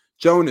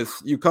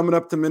 Jonas, you coming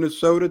up to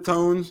Minnesota,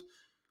 Tones?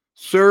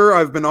 Sir,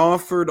 I've been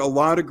offered a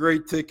lot of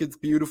great tickets,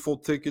 beautiful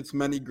tickets,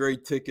 many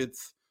great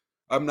tickets.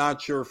 I'm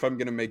not sure if I'm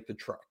going to make the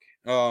trek.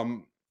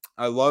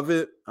 I love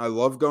it. I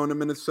love going to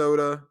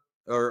Minnesota.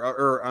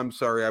 Or I'm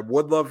sorry, I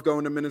would love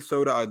going to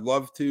Minnesota. I'd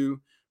love to,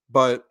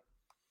 but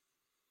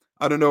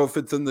I don't know if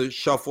it's in the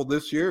shuffle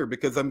this year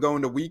because I'm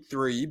going to week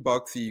 3,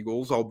 Bucs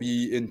Eagles. I'll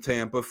be in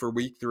Tampa for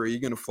week 3,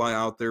 going to fly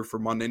out there for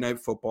Monday Night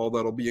Football.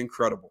 That'll be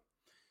incredible.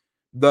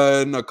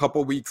 Then a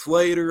couple weeks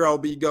later, I'll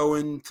be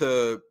going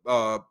to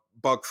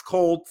Bucs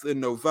Colts in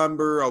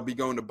November. I'll be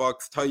going to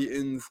Bucs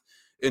Titans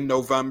in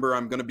November.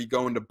 I'm going to be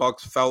going to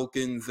Bucs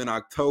Falcons in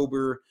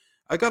October.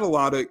 I got a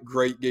lot of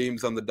great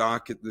games on the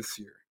docket this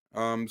year.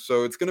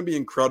 So it's going to be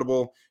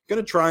incredible.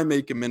 Going to try and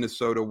make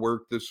Minnesota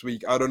work this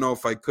week. I don't know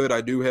if I could.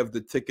 I do have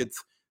the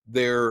tickets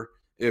there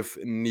if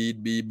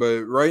need be.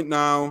 But right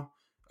now,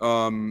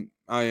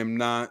 I am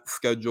not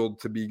scheduled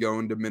to be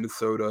going to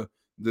Minnesota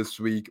this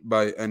week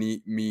by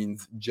any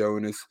means,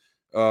 Jonas.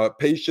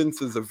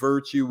 Patience is a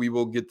virtue. We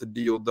will get the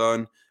deal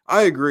done.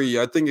 I agree.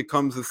 I think it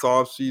comes this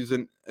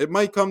offseason. It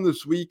might come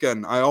this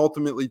weekend. I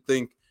ultimately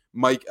think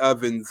Mike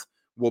Evans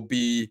will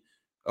be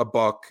a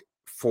Buck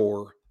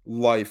for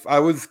life. I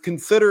was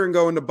considering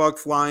going to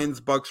Bucks Lions,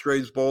 Bucks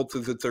Rays Bolts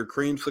as it's their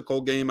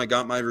creamsicle game. I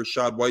got my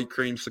Rashad White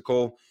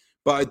creamsicle,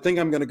 but I think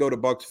I'm going to go to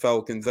Bucks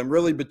Falcons. I'm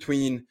really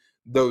between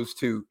those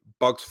two,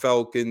 Bucks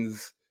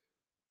Falcons,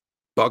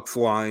 Bucks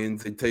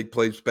Lions. They take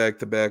place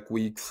back-to-back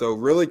weeks. So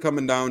really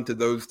coming down to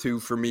those two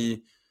for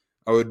me,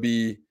 I'd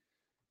be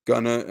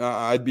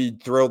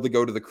thrilled to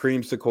go to the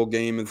creamsicle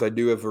game as I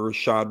do have a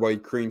Rashad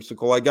White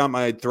creamsicle. I got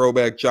my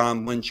throwback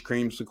John Lynch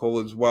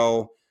creamsicle as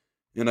well.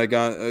 And I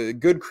got a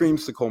good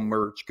creamsicle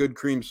merch, good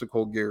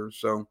creamsicle gear.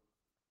 So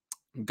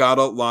Got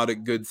a lot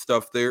of good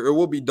stuff there. It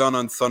will be done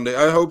on Sunday.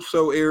 I hope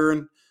so,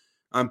 Aaron.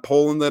 I'm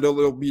polling that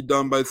it'll be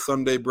done by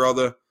Sunday,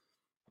 brother.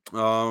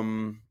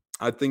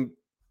 I think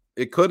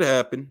it could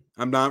happen.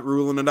 I'm not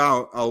ruling it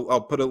out.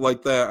 I'll put it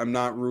like that. I'm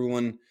not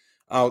ruling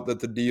out that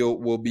the deal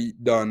will be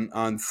done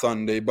on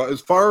Sunday. But as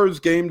far as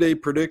game day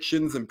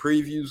predictions and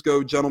previews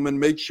go, gentlemen,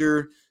 make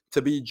sure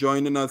to be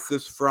joining us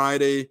this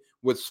Friday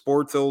with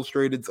Sports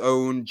Illustrated's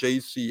own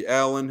JC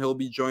Allen. He'll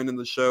be joining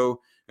the show,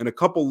 and a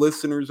couple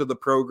listeners of the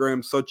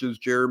program, such as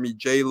Jeremy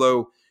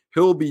J-Lo,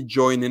 he'll be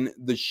joining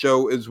the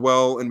show as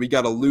well. And we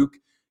got a Luke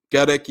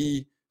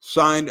Gedecke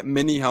signed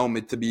mini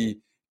helmet to be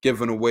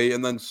given away.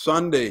 And then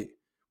Sunday,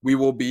 we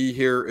will be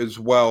here as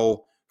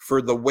well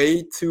for the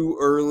way too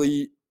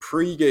early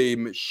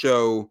pregame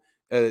show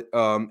at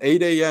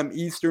 8 a.m.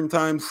 Eastern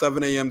Time,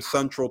 7 a.m.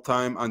 Central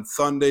Time on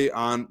Sunday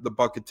on the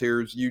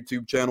Buccaneers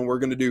YouTube channel. We're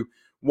going to do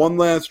one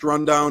last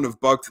rundown of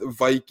Bucs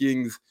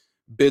Vikings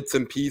bits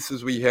and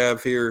pieces we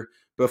have here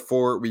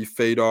before we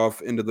fade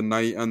off into the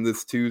night on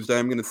this Tuesday.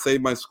 I'm going to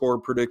save my score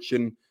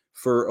prediction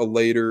for a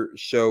later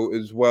show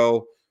as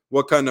well.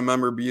 What kind of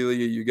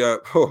memorabilia you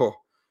got? Oh,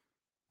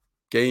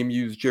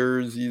 game-used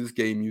jerseys,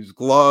 game-used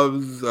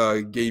gloves,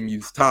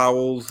 game-used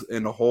towels,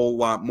 and a whole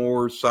lot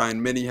more.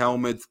 Signed mini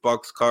helmets,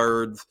 Bucs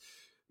cards,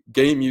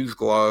 game-used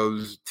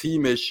gloves,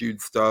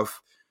 team-issued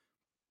stuff,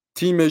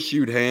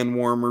 team-issued hand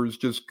warmers,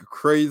 just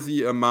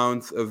crazy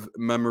amounts of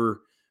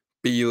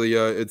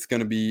memorabilia. It's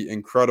going to be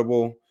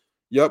incredible.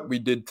 Yep, we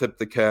did tip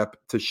the cap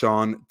to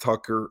Sean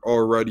Tucker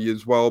already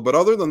as well. But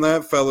other than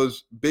that,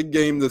 fellas, big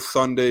game this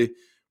Sunday,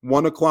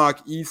 1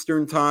 o'clock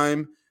Eastern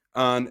Time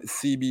on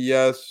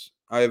CBS.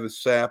 I have a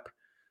SAP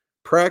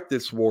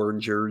practice worn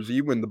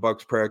jersey when the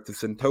Bucs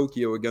practiced in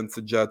Tokyo against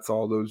the Jets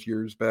all those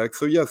years back.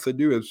 So, yes, I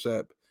do have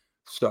SAP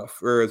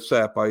stuff, or a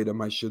SAP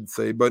item, I should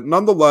say. But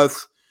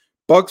nonetheless,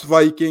 Bucs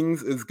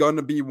Vikings is going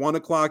to be 1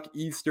 o'clock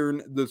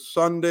Eastern this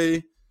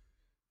Sunday.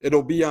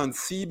 It'll be on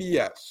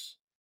CBS.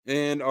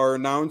 And our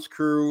announce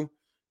crew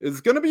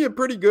is going to be a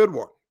pretty good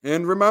one.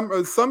 And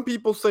remember, some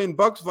people saying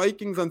Bucs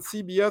Vikings on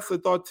CBS, I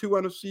thought two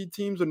NFC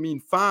teams would mean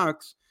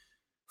Fox.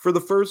 For the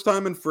first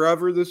time in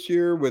forever this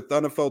year, with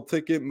NFL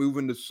Ticket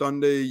moving to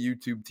Sunday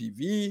YouTube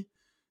TV,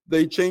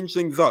 they changed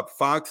things up.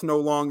 Fox no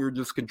longer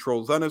just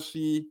controls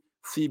NFC.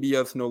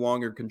 CBS no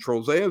longer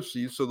controls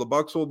AFC. So the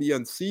Bucs will be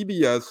on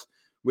CBS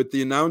with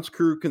the announce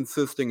crew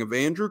consisting of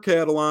Andrew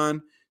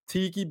Catalon,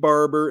 Tiki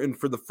Barber, and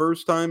for the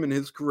first time in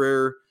his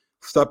career,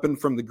 stepping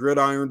from the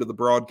gridiron to the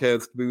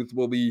broadcast booth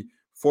will be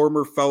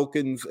former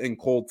Falcons and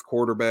Colts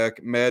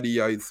quarterback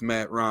Matty Ice,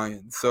 Matt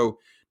Ryan. So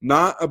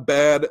not a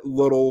bad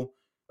little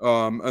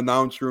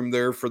announce room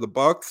there for the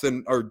Bucs.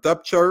 And our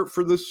depth chart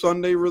for this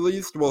Sunday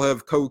released will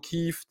have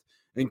Keeft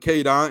and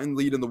Cade Otton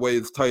leading the way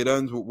as tight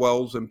ends, with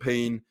Wells and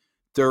Payne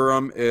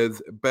Durham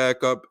as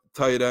backup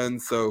tight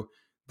ends. So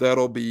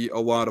that'll be a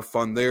lot of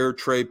fun there.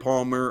 Trey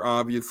Palmer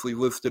obviously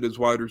listed as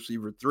wide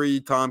receiver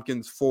 3,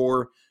 Tompkins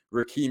 4,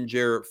 Raheem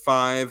Jarrett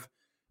 5.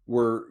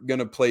 We're going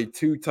to play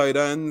 2 tight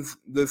ends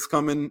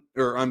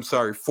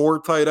four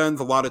tight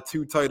ends. A lot of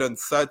 2 tight end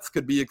sets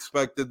could be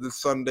expected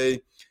this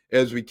Sunday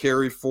as we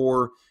carry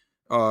 4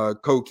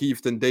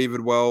 Keeft and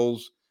David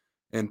Wells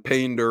and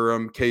Payne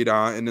Durham, Cade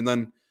Otton. And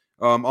then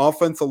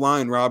offensive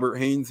line, Robert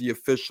Hainsey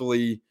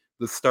officially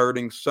the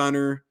starting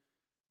center.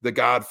 The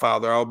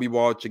Godfather. I'll be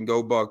watching.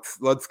 Go Bucs.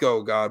 Let's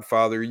go,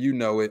 Godfather. You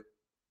know it.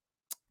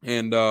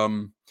 And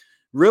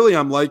really,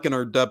 I'm liking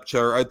our depth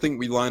chart. I think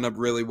we line up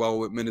really well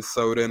with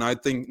Minnesota, and I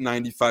think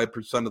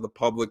 95% of the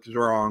public is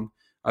wrong.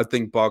 I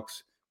think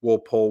Bucs will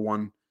pull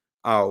one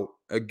out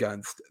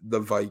against the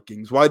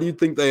Vikings. Why do you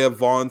think they have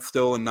Vaughn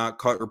still and not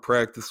cut or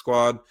practice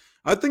squad?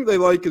 I think they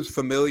like his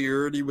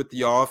familiarity with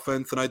the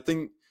offense, and I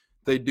think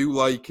they do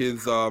like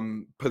his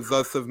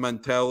possessive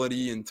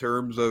mentality in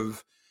terms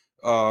of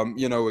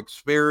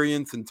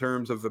experience, in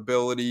terms of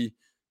ability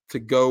to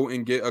go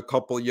and get a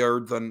couple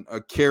yards on a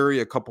carry,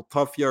 a couple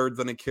tough yards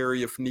on a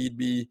carry if need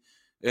be.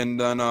 And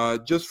then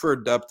just for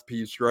a depth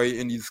piece, right?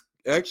 And he's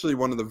actually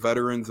one of the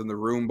veterans in the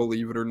room,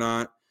 believe it or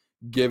not,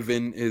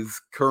 given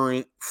his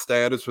current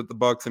status with the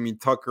Bucs. I mean,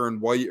 Tucker and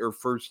White are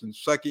first and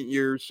second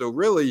years. So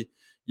really,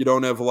 you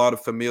don't have a lot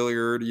of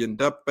familiarity and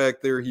depth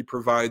back there. He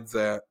provides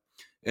that.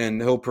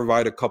 And he'll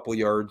provide a couple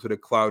yards with a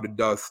cloud of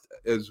dust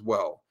as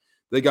well.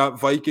 They got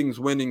Vikings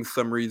winning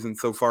some reason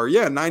so far.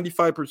 Yeah,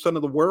 95%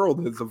 of the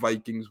world has the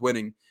Vikings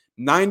winning.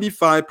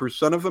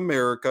 95% of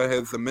America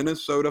has the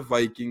Minnesota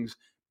Vikings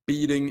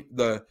beating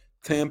the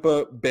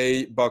Tampa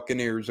Bay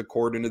Buccaneers,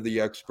 according to the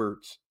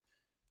experts.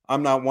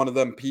 I'm not one of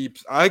them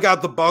peeps. I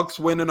got the Bucs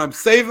winning. I'm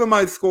saving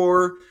my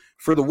score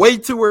for the way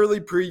too early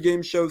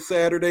pregame show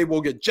Saturday. We'll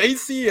get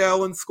JC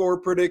Allen's score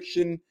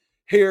prediction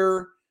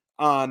here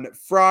on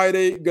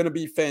Friday. Going to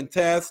be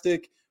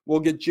fantastic. We'll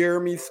get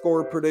Jeremy's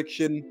score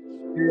prediction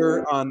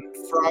here on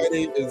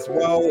Friday as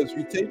well, as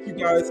we take you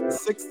guys to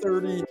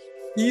 6:30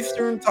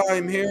 Eastern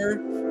time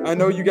here. I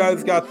know you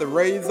guys got the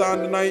Rays on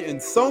tonight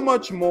and so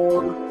much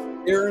more.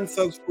 Aaron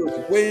says for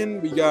the win.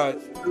 We got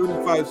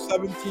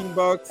 35-17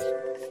 Bucs.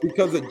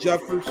 because of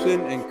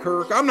Jefferson and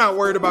Kirk. I'm not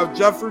worried about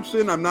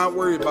Jefferson. I'm not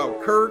worried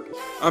about Kirk.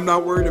 I'm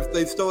not worried if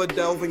they still had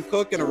Dalvin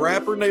Cook and a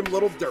rapper named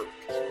Little Dirk.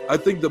 I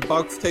think the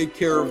Bucs take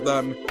care of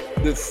them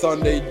this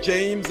Sunday.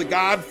 James, the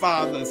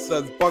Godfather,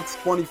 says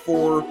Bucs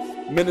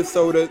 24,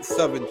 Minnesota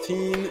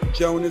 17.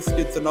 Jonas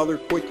gets another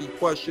quickie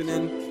question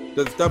in.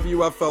 Does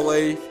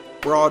WFLA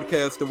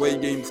broadcast away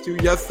games too?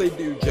 Yes, they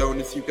do,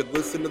 Jonas. You could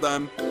listen to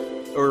them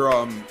or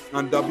on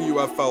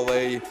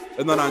WFLA,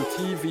 and then on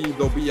TV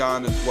they'll be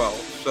on as well.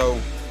 So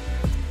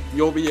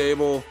you'll be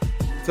able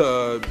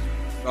to,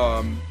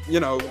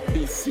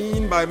 be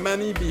seen by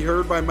many, be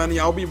heard by many.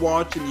 I'll be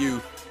watching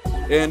you.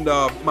 And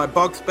my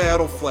Bucs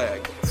battle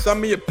flag.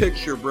 Send me a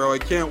picture, bro. I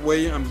can't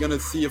wait. I'm going to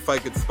see if I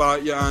could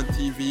spot you on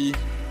TV.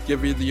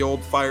 Give you the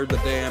old fire the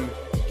damn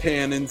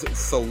cannons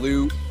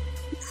salute.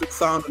 It's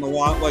sounding a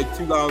lot like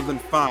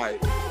 2005.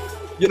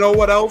 You know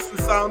what else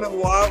is sounding a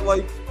lot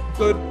like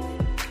good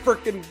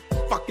frickin'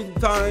 fucking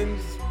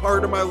times?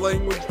 Part of my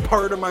language,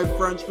 part of my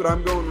French, but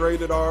I'm going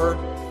rated R.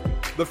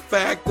 The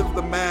fact of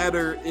the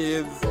matter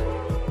is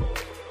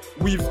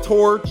we've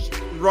torched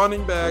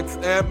running backs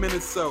at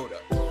Minnesota.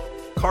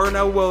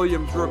 Carnell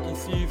Williams, rookie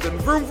season,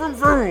 vroom, vroom,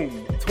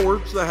 vroom,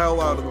 torch the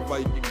hell out of the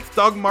Vikings.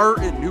 Doug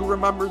Martin, who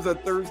remembers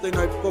that Thursday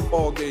night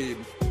football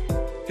game,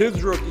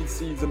 his rookie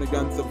season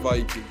against the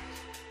Vikings.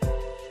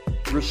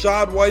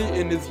 Rachaad White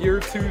in his year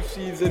 2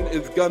 season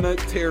is gonna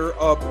tear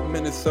up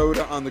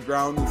Minnesota on the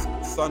ground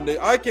this Sunday.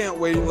 I can't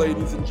wait,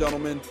 ladies and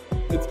gentlemen.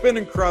 It's been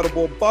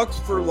incredible. Bucs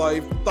for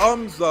life,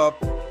 thumbs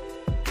up.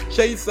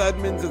 Chase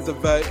Edmonds is a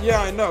vet.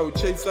 Yeah, I know.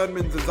 Chase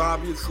Edmonds is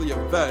obviously a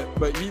vet,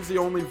 but he's the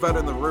only vet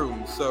in the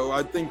room. So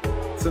I think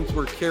since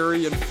we're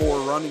carrying 4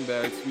 running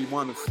backs, we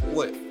want to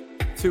split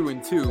 2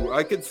 and 2.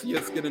 I could see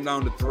us getting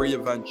down to 3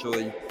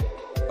 eventually.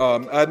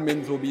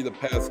 Edmonds will be the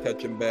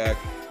pass-catching back.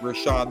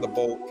 Rashad the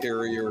bolt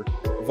carrier.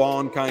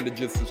 Vaughn kind of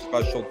just a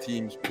special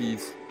teams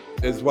piece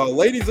as well.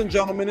 Ladies and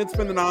gentlemen, it's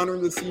been an honor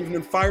this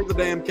evening. Fire the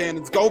damn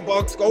cannons. Go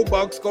Bucs, go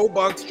Bucs, go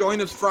Bucs.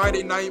 Join us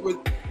Friday night with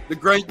the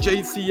great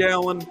J.C.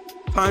 Allen.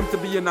 Time to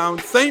be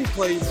announced. Same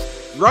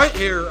place, right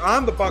here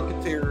on the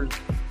Buccaneers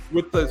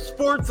with the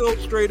Sports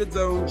Illustrated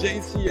Zone,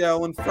 J.C.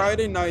 Allen,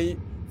 Friday night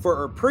for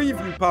our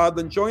preview pod.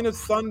 Then join us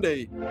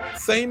Sunday,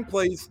 same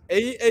place,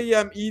 8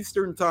 a.m.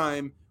 Eastern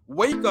time.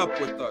 Wake up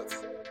with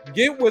us.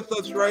 Get with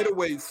us right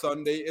away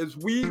Sunday as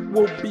we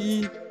will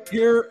be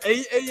here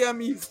 8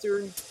 a.m.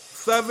 Eastern,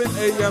 7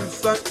 a.m.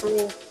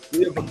 Central.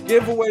 We have a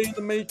giveaway in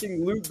the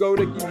making, Luke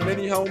Godicke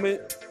mini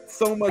helmet,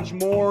 so much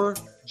more.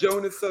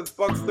 Jonas says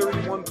Bucs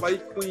 31,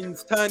 Bike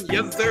Queens 10.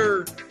 Yes,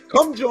 sir.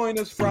 Come join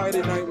us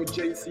Friday night with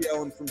J.C.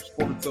 Allen from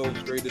Sports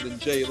Illustrated and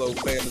J-Lo,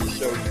 fan of the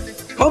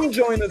show. Come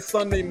join us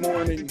Sunday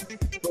morning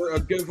for a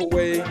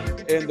giveaway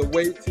and the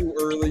Way Too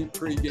Early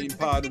pregame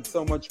pod and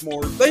so much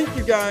more. Thank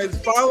you, guys.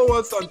 Follow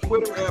us on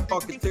Twitter at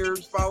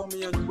Buccaneers. Follow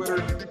me on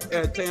Twitter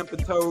at Tampa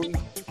Tones.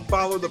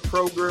 Follow the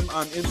program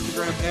on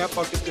Instagram at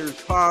Buccaneers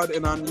Pod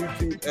and on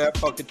YouTube at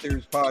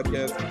Buccaneers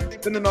Podcast.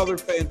 It's been another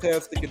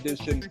fantastic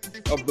edition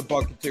of the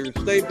Buccaneers.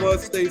 Stay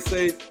blessed, stay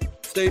safe,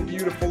 stay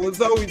beautiful.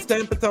 As always,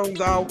 Tampa Tones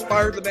out.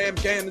 Fire the damn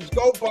cannons.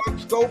 Go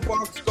Bucs, go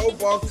Bucs, go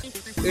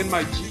Bucs. In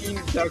my Gene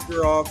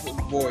Deckeroff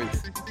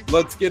voice.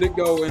 Let's get it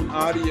going.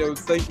 Adios.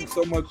 Thank you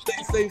so much.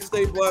 Stay safe,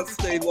 stay blessed,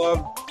 stay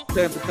loved.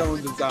 Tampa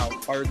Tones is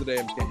out. Fire the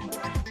damn cannons.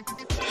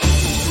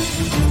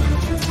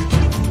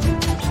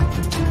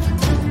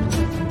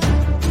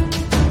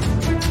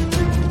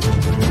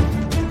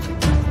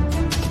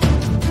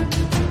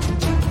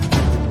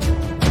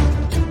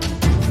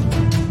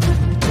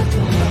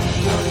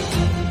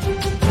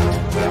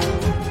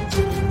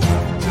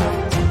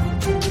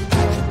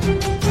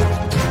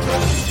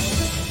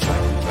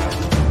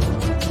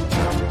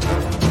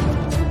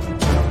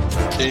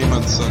 Game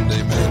on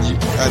Sunday, man.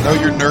 I know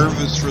you're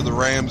nervous for the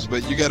Rams,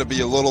 but you got to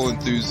be a little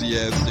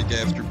enthusiastic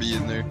after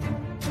being there.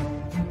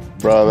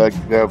 Bro,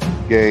 that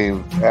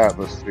game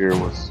atmosphere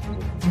was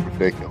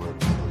ridiculous.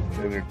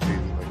 The energy,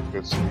 the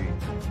electricity.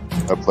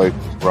 That place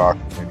was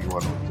rocking. Anyone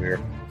was there,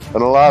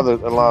 and a lot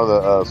of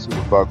the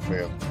Super Buck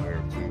fans were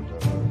there too.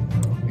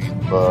 Beat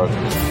Bucs.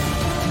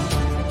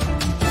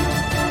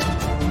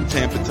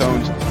 Tampa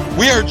Tones.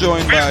 We are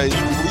joined by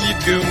Lee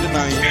Goon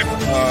tonight,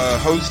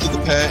 host of the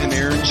Pat and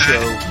Aaron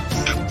Show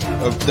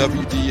of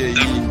WDAE,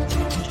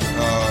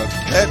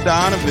 Pat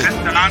Donovan.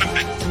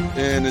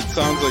 And it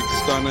sounds like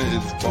Stunna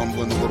is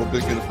bumbling a little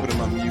bit. Going to put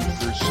him on mute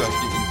for a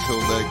second until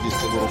that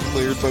gets a little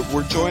cleared. But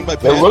we're joined by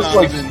Pat Donovan. It looks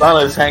like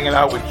Stunna's hanging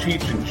out with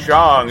Cheech and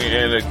Chong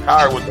in a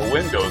car with the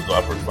windows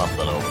up or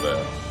something over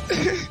there.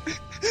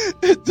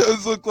 It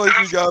does look like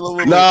we got a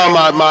little...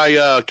 No,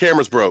 my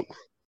camera's broke.